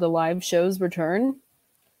before the live shows return.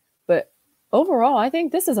 But overall, I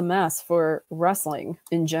think this is a mess for wrestling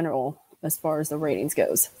in general as far as the ratings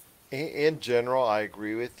goes. In general, I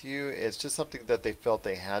agree with you. It's just something that they felt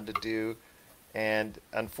they had to do. And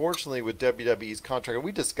unfortunately, with WWE's contract, and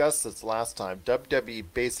we discussed this last time, WWE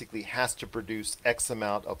basically has to produce X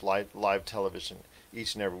amount of live television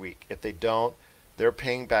each and every week. If they don't, they're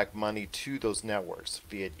paying back money to those networks,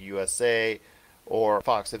 be it USA or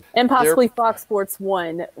Fox. And possibly Fox Sports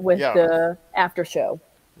 1 with the after show.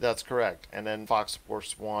 That's correct. And then Fox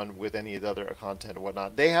Sports 1 with any of the other content and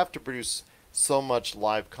whatnot. They have to produce so much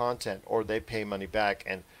live content or they pay money back.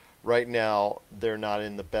 And right now, they're not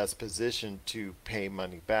in the best position to pay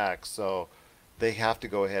money back. So they have to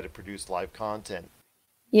go ahead and produce live content.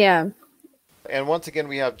 Yeah. And once again,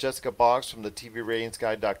 we have Jessica Boggs from the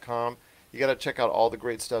TVRatingsGuide.com. You got to check out all the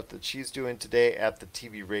great stuff that she's doing today at the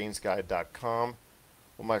TVRatingsGuide.com.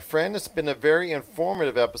 Well, my friend, it's been a very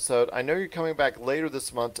informative episode. I know you're coming back later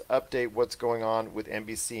this month to update what's going on with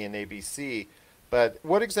NBC and ABC, but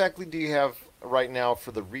what exactly do you have right now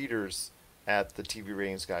for the readers at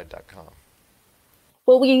theTVRatingsGuide.com.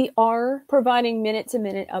 Well, we are providing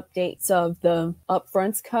minute-to-minute updates of the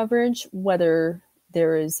upfronts coverage, whether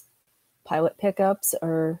there is pilot pickups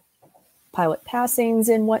or pilot passings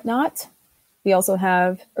and whatnot. We also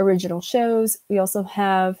have original shows. We also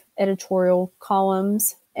have editorial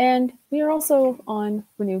columns. And we are also on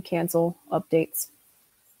renew cancel updates.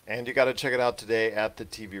 And you got to check it out today at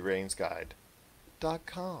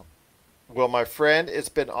theTVRatingsGuide.com. Well, my friend, it's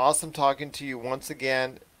been awesome talking to you once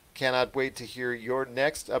again. Cannot wait to hear your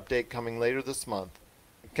next update coming later this month.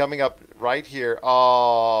 Coming up right here.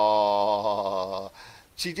 Oh,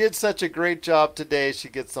 she did such a great job today. She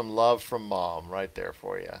gets some love from Mom right there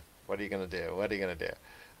for you. What are you going to do? What are you going to do?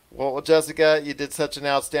 Well, Jessica, you did such an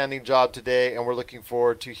outstanding job today, and we're looking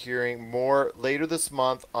forward to hearing more later this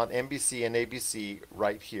month on NBC and ABC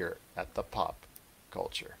right here at the Pop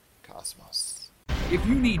Culture Cosmos. If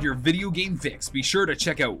you need your video game fix, be sure to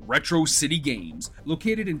check out Retro City Games.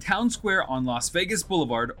 Located in Town Square on Las Vegas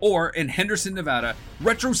Boulevard or in Henderson, Nevada,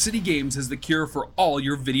 Retro City Games has the cure for all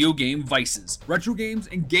your video game vices. Retro games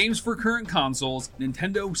and games for current consoles,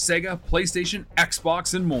 Nintendo, Sega, PlayStation,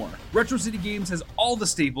 Xbox, and more. Retro City Games has all the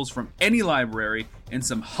staples from any library and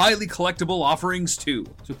some highly collectible offerings too.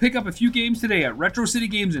 So pick up a few games today at Retro City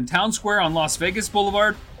Games in Town Square on Las Vegas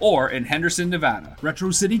Boulevard or in Henderson, Nevada.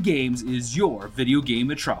 Retro City Games is your video game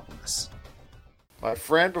metropolis. My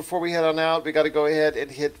friend, before we head on out, we got to go ahead and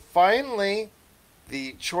hit finally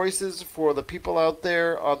the choices for the people out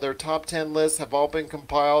there on their top 10 lists have all been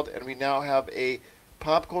compiled, and we now have a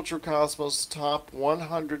Pop Culture Cosmos top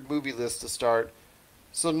 100 movie list to start.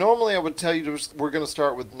 So normally I would tell you we're going to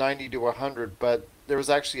start with 90 to 100, but there was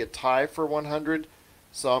actually a tie for 100.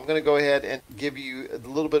 So I'm going to go ahead and give you a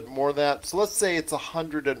little bit more of that. So let's say it's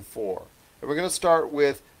 104. And we're going to start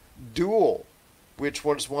with Duel, which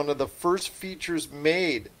was one of the first features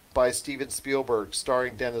made by Steven Spielberg,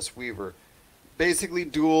 starring Dennis Weaver. Basically,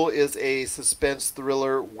 Duel is a suspense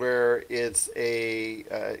thriller where it's a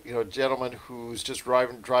gentleman who's just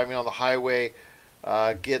driving on the highway,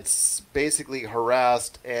 gets basically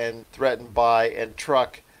harassed and threatened by a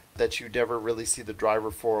truck that you never really see the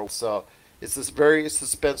driver for. So it's this very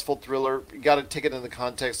suspenseful thriller. You got to take it in the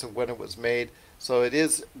context of when it was made. So it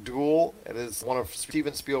is Duel. It is one of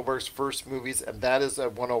Steven Spielberg's first movies, and that is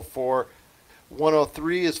at 104.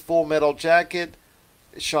 103 is Full Metal Jacket.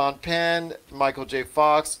 Sean Penn, Michael J.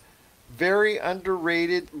 Fox. Very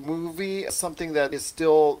underrated movie. Something that is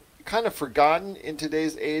still kind of forgotten in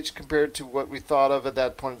today's age compared to what we thought of at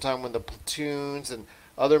that point in time when the Platoons and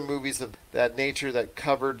other movies of that nature that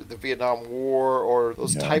covered the Vietnam War or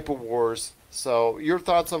those type of wars. So your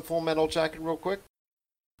thoughts on Full Metal Jacket real quick?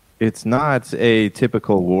 It's not a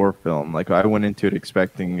typical war film. Like, I went into it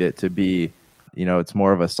expecting it to be, it's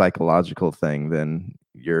more of a psychological thing than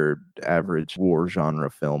your average war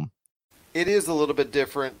genre film. It is a little bit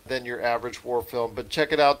different than your average war film, but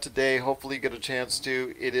check it out today. Hopefully you get a chance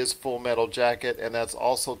to. It is Full Metal Jacket, and that's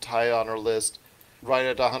also tied on our list right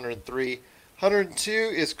at 103. 102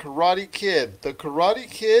 is Karate Kid. The Karate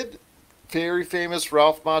Kid, very famous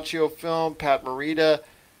Ralph Macchio film, Pat Morita.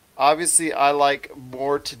 Obviously, I like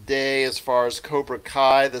more today as far as Cobra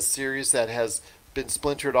Kai, the series that has been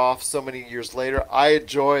splintered off so many years later. I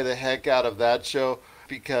enjoy the heck out of that show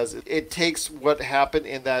because it takes what happened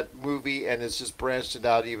in that movie and it's just branched it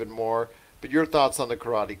out even more. But your thoughts on the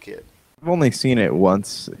Karate Kid? I've only seen it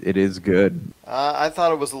once. It is good. I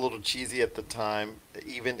thought it was a little cheesy at the time,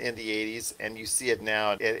 even in the 80s, and you see it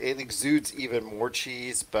now. It exudes even more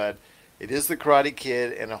cheese, but it is the Karate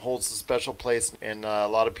Kid, and it holds a special place in a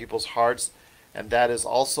lot of people's hearts, and that is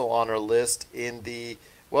also on our list in the,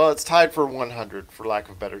 it's tied for 100, for lack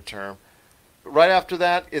of a better term. Right after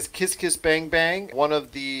that is Kiss Kiss Bang Bang, one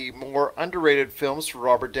of the more underrated films for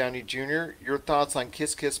Robert Downey Jr. Your thoughts on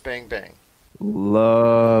Kiss Kiss Bang Bang?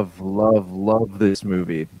 Love this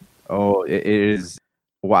movie. Oh, it is.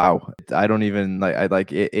 Wow. I don't even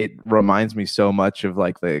like it. It reminds me so much of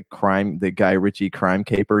like the Guy Ritchie Crime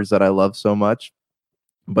Capers that I love so much,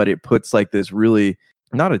 but it puts like this really,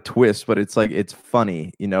 not a twist, but it's like, it's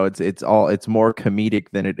funny, it's more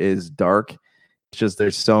comedic than it is dark. It's just,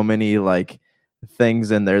 there's so many like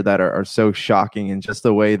things in there that are so shocking, and just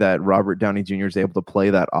the way that Robert Downey Jr. is able to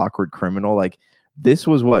play that awkward criminal. Like, this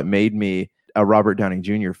was what made me a Robert Downey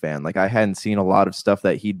Jr. fan. Like, I hadn't seen a lot of stuff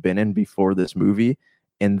that he'd been in before this movie,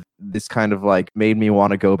 and this kind of like made me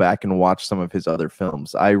want to go back and watch some of his other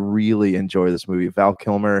films. I really enjoy this movie. Val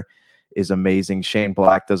Kilmer is amazing. Shane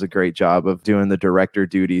Black does a great job of doing the director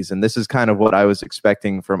duties, and this is kind of what I was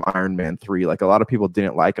expecting from Iron Man 3. Like, a lot of people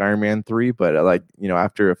didn't like Iron Man 3, but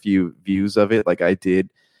after a few views of it, like I did,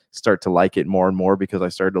 start to like it more and more because I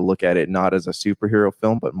started to look at it not as a superhero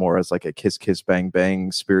film, but more as like a kiss, kiss, bang,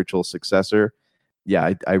 bang spiritual successor.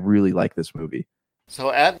 Yeah, I really like this movie.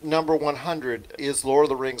 So at number 100 is Lord of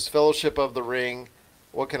the Rings Fellowship of the Ring.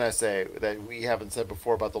 What can I say that we haven't said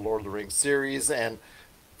before about the Lord of the Rings series? And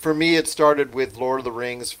for me, it started with Lord of the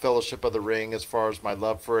Rings Fellowship of the Ring as far as my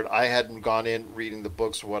love for it. I hadn't gone in reading the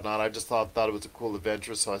books or whatnot. I just thought it was a cool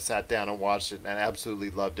adventure, so I sat down and watched it and absolutely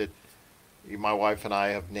loved it. My wife and I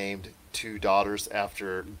have named 2 daughters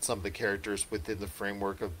after some of the characters within the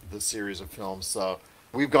framework of the series of films. So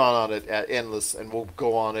we've gone on it at endless, and we'll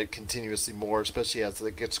go on it continuously more, especially as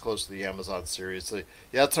it gets close to the Amazon series. So yeah,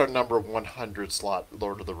 that's our number 100 slot,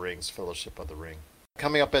 Lord of the Rings Fellowship of the Ring.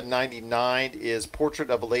 Coming up at 99 is Portrait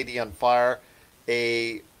of a Lady on Fire,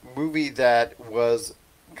 a movie that was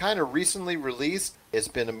kind of recently released. It's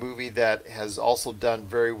been a movie that has also done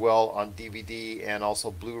very well on DVD and also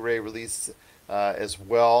Blu-ray release as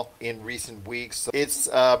well in recent weeks. It's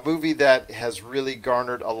a movie that has really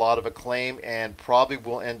garnered a lot of acclaim and probably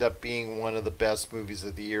will end up being one of the best movies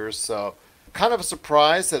of the year. So kind of a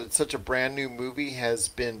surprise that it's such a brand new movie has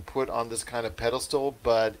been put on this kind of pedestal,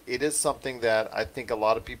 but it is something that I think a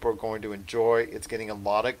lot of people are going to enjoy. It's getting a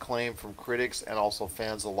lot of acclaim from critics and also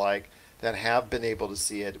fans alike that have been able to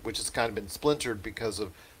see it, which has kind of been splintered because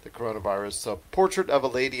of the coronavirus. So Portrait of a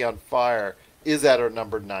Lady on Fire is at our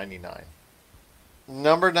number 99.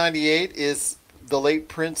 Number 98 is the late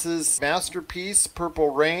Prince's masterpiece,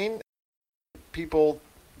 Purple Rain. People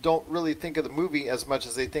don't really think of the movie as much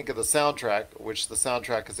as they think of the soundtrack, which the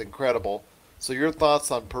soundtrack is incredible. So your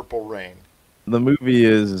thoughts on Purple Rain? The movie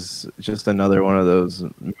is just another one of those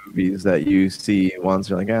movies that you see once,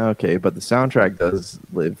 you're like, oh, okay, but the soundtrack does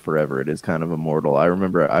live forever. It is kind of immortal. I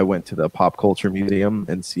remember I went to the Pop Culture Museum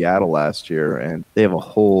in Seattle last year, and they have a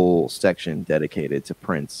whole section dedicated to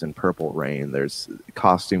Prince and Purple Rain. There's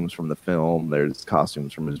costumes from the film. There's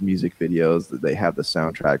costumes from his music videos. They have the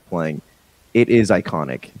soundtrack playing. It is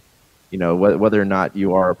iconic. You know, whether or not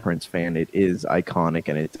you are a Prince fan, it is iconic,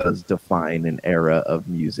 and it does define an era of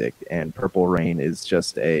music. And Purple Rain is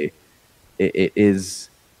just it is,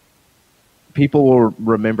 people will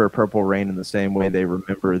remember Purple Rain in the same way they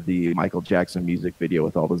remember the Michael Jackson music video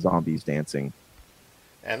with all the zombies dancing.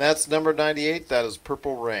 And that's number 98. That is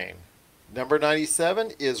Purple Rain. Number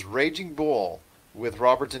 97 is Raging Bull with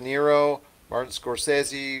Robert De Niro, Martin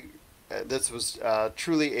Scorsese. This was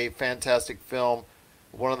truly a fantastic film.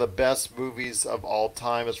 One of the best movies of all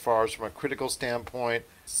time as far as from a critical standpoint.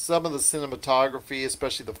 Some of the cinematography,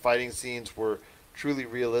 especially the fighting scenes, were truly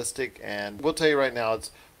realistic. And we'll tell you right now,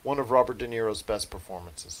 it's one of Robert De Niro's best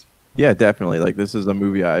performances. Yeah, definitely. Like, this is a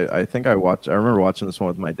movie I think I remember watching this one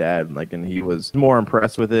with my dad, and he was more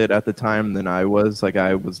impressed with it at the time than I was. Like,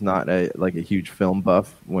 I was not a huge film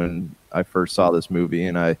buff when I first saw this movie,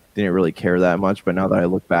 and I didn't really care that much. But now that I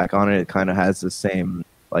look back on it, it kind of has the same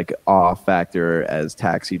awe factor as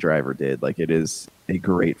Taxi Driver did. Like, it is a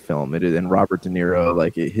great film. It is, and Robert De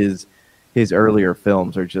Niro, his earlier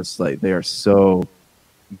films are just they are so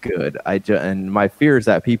good. And my fear is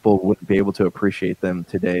that people wouldn't be able to appreciate them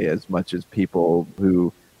today as much as people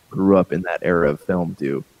who grew up in that era of film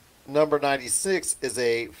do. Number 96 is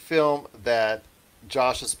a film that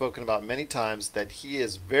Josh has spoken about many times that he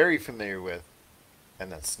is very familiar with, and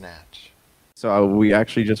that's Snatch. So we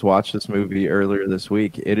actually just watched this movie earlier this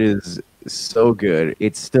week. It is so good.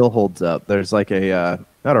 It still holds up. There's not a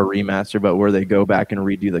remaster, but where they go back and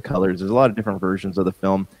redo the colors. There's a lot of different versions of the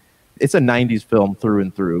film. It's a 90s film through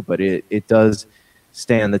and through, but it does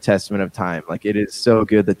stand the testament of time. It is so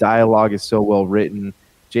good. The dialogue is so well written.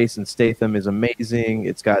 Jason Statham is amazing.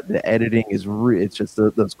 It's got the editing it's just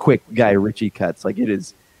those quick Guy Ritchie cuts. It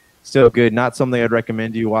is so good. Not something I'd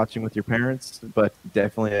recommend you watching with your parents, but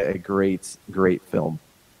definitely a great, great film.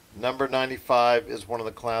 Number 95 is one of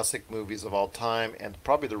the classic movies of all time, and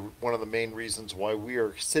probably one of the main reasons why we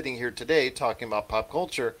are sitting here today talking about pop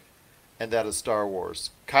culture, and that is Star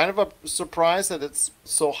Wars. Kind of a surprise that it's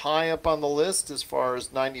so high up on the list as far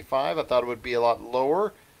as 95. I thought it would be a lot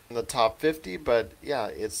lower in the top 50, but yeah,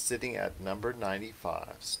 it's sitting at number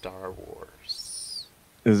 95, Star Wars.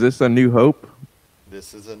 Is this A New Hope?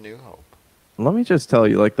 This is A New Hope. Let me just tell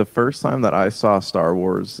you, the first time that I saw Star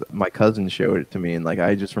Wars, my cousin showed it to me, and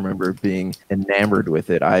I just remember being enamored with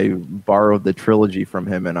it. I borrowed the trilogy from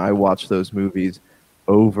him, and I watched those movies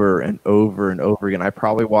over and over and over again. I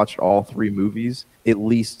probably watched all 3 movies at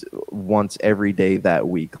least once every day that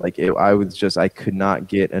week. I could not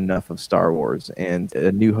get enough of Star Wars, and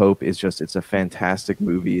A New Hope is it's a fantastic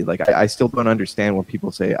movie. I still don't understand when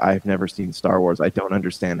people say I've never seen Star Wars. I don't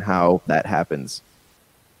understand how that happens.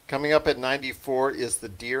 Coming up at 94 is The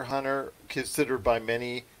Deer Hunter, considered by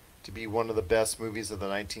many to be one of the best movies of the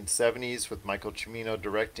 1970s, with Michael Cimino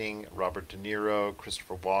directing, Robert De Niro,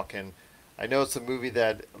 Christopher Walken. I know it's a movie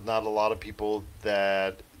that not a lot of people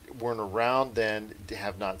that weren't around then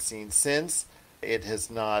have not seen since. It has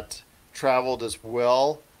not traveled as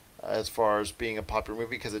well as far as being a popular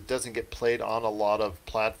movie because it doesn't get played on a lot of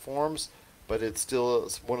platforms, but it's still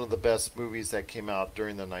one of the best movies that came out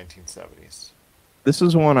during the 1970s. This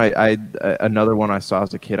is one another one I saw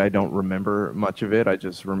as a kid. I don't remember much of it. I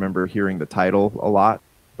just remember hearing the title a lot.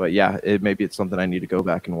 But yeah, maybe it's something I need to go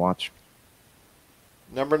back and watch.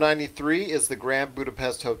 Number 93 is The Grand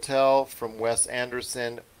Budapest Hotel from Wes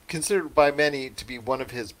Anderson, considered by many to be one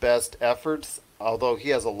of his best efforts, although he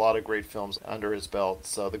has a lot of great films under his belt.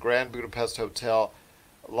 So The Grand Budapest Hotel,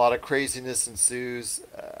 a lot of craziness ensues.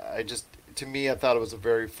 To me, I thought it was a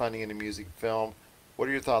very funny and amusing film. What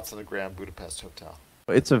are your thoughts on The Grand Budapest Hotel?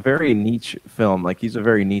 It's a very niche film. Like, he's a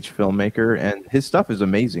very niche filmmaker, and his stuff is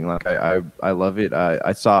amazing. Like, I love it.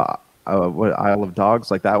 I saw Isle of Dogs.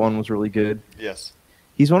 Like, that one was really good. Yes.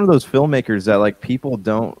 He's one of those filmmakers that, like, people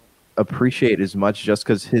don't appreciate as much just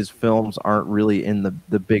because his films aren't really in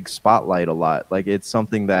the big spotlight a lot. Like, it's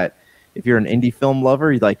something that if you're an indie film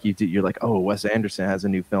lover, you're like, oh, Wes Anderson has a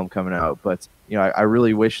new film coming out. But you know, I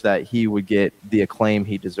really wish that he would get the acclaim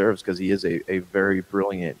he deserves because he is a very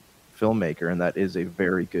brilliant filmmaker, and that is a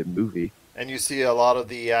very good movie. And you see a lot of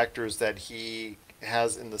the actors that he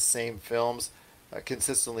has in the same films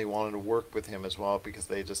consistently wanting to work with him as well because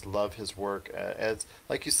they just love his work. As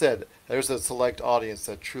like you said, there's a select audience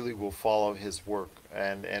that truly will follow his work,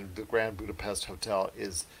 and The Grand Budapest Hotel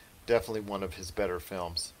is definitely one of his better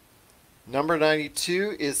films. Number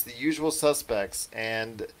 92 is The Usual Suspects,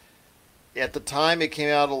 and at the time it came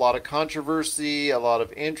out a lot of controversy, a lot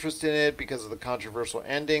of interest in it because of the controversial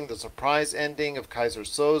ending, the surprise ending of Kaiser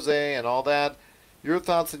Soze and all that. Your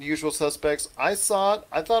thoughts on Usual Suspects? I saw it.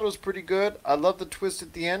 I thought it was pretty good. I love the twist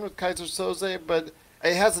at the end with Kaiser Soze, but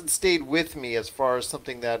it hasn't stayed with me as far as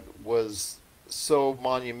something that was so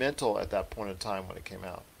monumental at that point in time when it came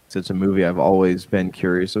out. It's a movie I've always been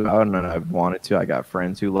curious about, and I've wanted to. I got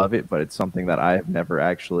friends who love it, but it's something that I have never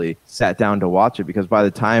actually sat down to watch it because by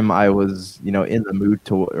the time I was, in the mood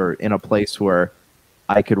to, or in a place where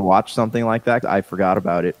I could watch something like that, I forgot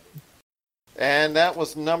about it. And that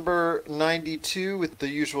was number 92 with The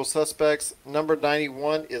Usual Suspects. Number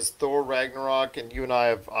 91 is Thor Ragnarok, and you and I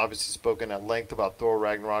have obviously spoken at length about Thor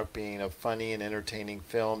Ragnarok being a funny and entertaining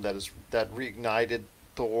film that reignited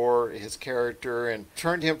Thor, his character, and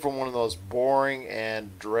turned him from one of those boring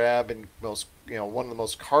and drab and one of the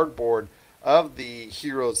most cardboard of the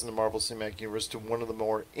heroes in the Marvel Cinematic Universe to one of the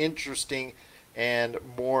more interesting and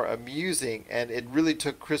more amusing. And it really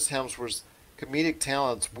took Chris Hemsworth's comedic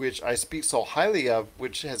talents, which I speak so highly of,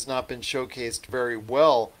 which has not been showcased very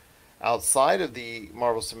well outside of the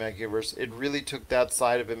Marvel Cinematic Universe. It really took that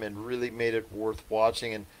side of him and really made it worth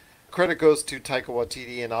watching. And credit goes to Taika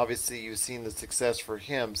Waititi, and obviously you've seen the success for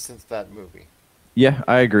him since that movie. Yeah,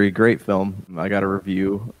 I agree. Great film. I got a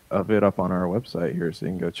review of it up on our website here, so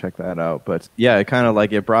you can go check that out. But yeah,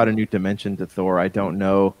 it brought a new dimension to Thor. I don't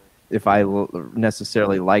know if I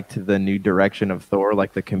necessarily liked the new direction of Thor,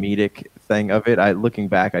 like the comedic thing of it. Looking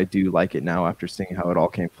back, I do like it now after seeing how it all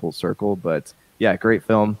came full circle. But yeah, great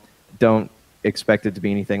film. Don't expect it to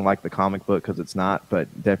be anything like the comic book because it's not, but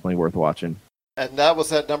definitely worth watching. And that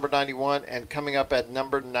was at number 91. And coming up at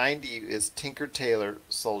number 90 is Tinker Tailor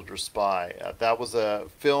Soldier Spy. That was a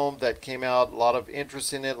film that came out, a lot of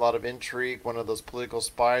interest in it, a lot of intrigue, one of those political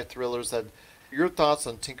spy thrillers. Your thoughts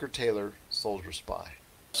on Tinker Tailor Soldier Spy?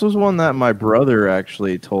 This was one that my brother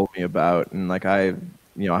actually told me about, and I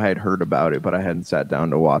had heard about it, but I hadn't sat down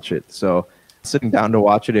to watch it. So sitting down to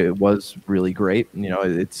watch it, it was really great.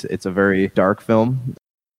 It's a very dark film.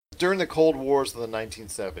 During the Cold Wars of the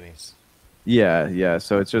 1970s. Yeah.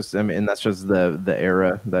 So it's just, and that's just the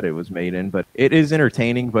era that it was made in. But it is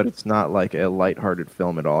entertaining, but it's not like a lighthearted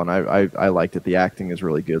film at all. And I liked it. The acting is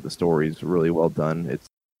really good. The story is really well done.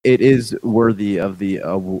 It is worthy of the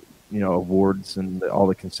awards and all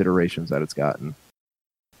the considerations that it's gotten.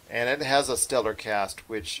 And it has a stellar cast,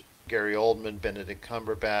 which Gary Oldman, Benedict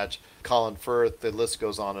Cumberbatch, Colin Firth, the list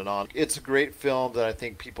goes on and on. It's a great film that I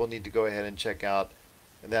think people need to go ahead and check out,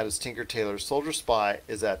 and that is Tinker Tailor Soldier Spy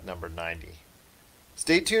is at number 90.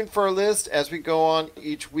 Stay tuned for our list as we go on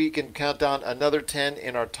each week and count down another 10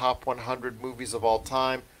 in our top 100 movies of all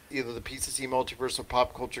time, either the PCC Multiverse or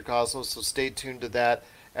Pop Culture Cosmos, so stay tuned to that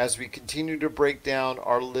as we continue to break down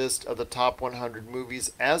our list of the top 100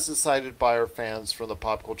 movies as decided by our fans from the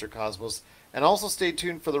Pop Culture Cosmos. And also stay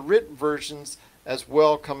tuned for the written versions as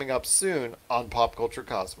well coming up soon on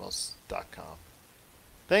popculturecosmos.com.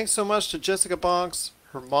 Thanks so much to Jessica Bonks,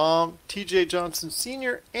 her mom, TJ Johnson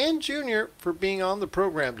Sr. and Jr. for being on the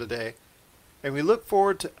program today. And we look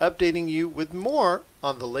forward to updating you with more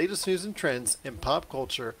on the latest news and trends in pop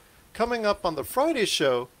culture coming up on the Friday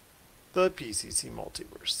show, the PCC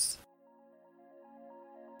Multiverse.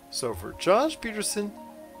 So for Josh Peterson,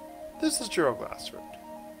 this is Gerald Glassford.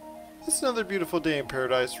 It's another beautiful day in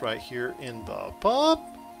paradise right here in the Pop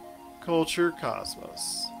Culture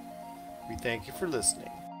Cosmos. We thank you for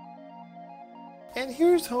listening. And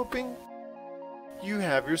here's hoping you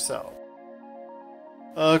have yourself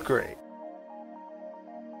a great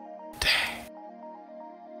day.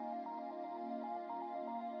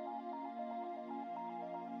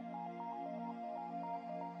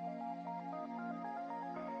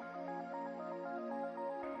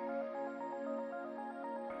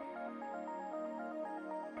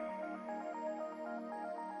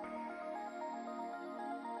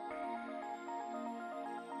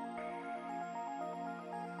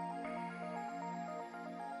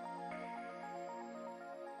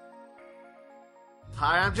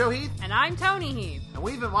 Hi, I'm Joe Heath. And I'm Tony Heath. And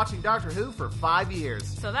we've been watching Doctor Who for 5 years.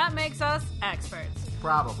 So that makes us experts.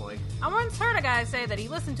 Probably. I once heard a guy say that he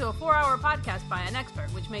listened to a 4-hour podcast by an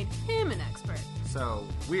expert, which made him an expert. So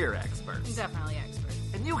we're experts. Definitely experts.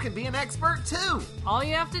 And you can be an expert too. All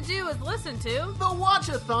you have to do is listen to The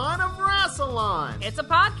Watchathon of Rassilon. It's a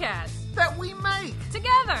podcast that we make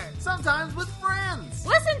together. Sometimes with friends.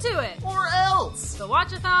 Listen to it. Or else. The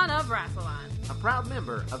Watchathon of Rassilon. A proud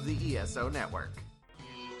member of the ESO Network.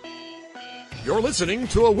 You're listening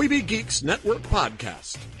to a Weeby Geeks Network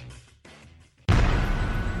podcast.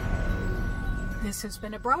 This has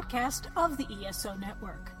been a broadcast of the ESO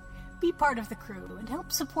Network. Be part of the crew and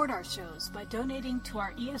help support our shows by donating to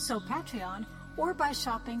our ESO Patreon or by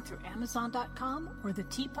shopping through Amazon.com or the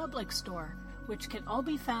TeePublic store, which can all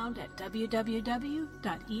be found at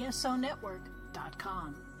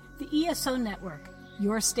www.esonetwork.com. The ESO Network,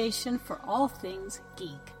 your station for all things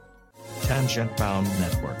geek. Tangent Bound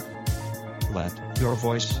Network. Let your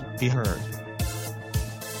voice be heard.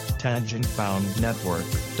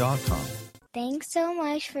 TangentBoundNetwork.com. Thanks so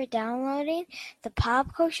much for downloading the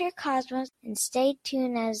Pop Culture Cosmos, and stay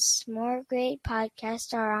tuned as more great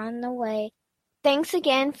podcasts are on the way. Thanks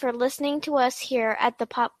again for listening to us here at the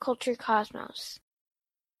Pop Culture Cosmos.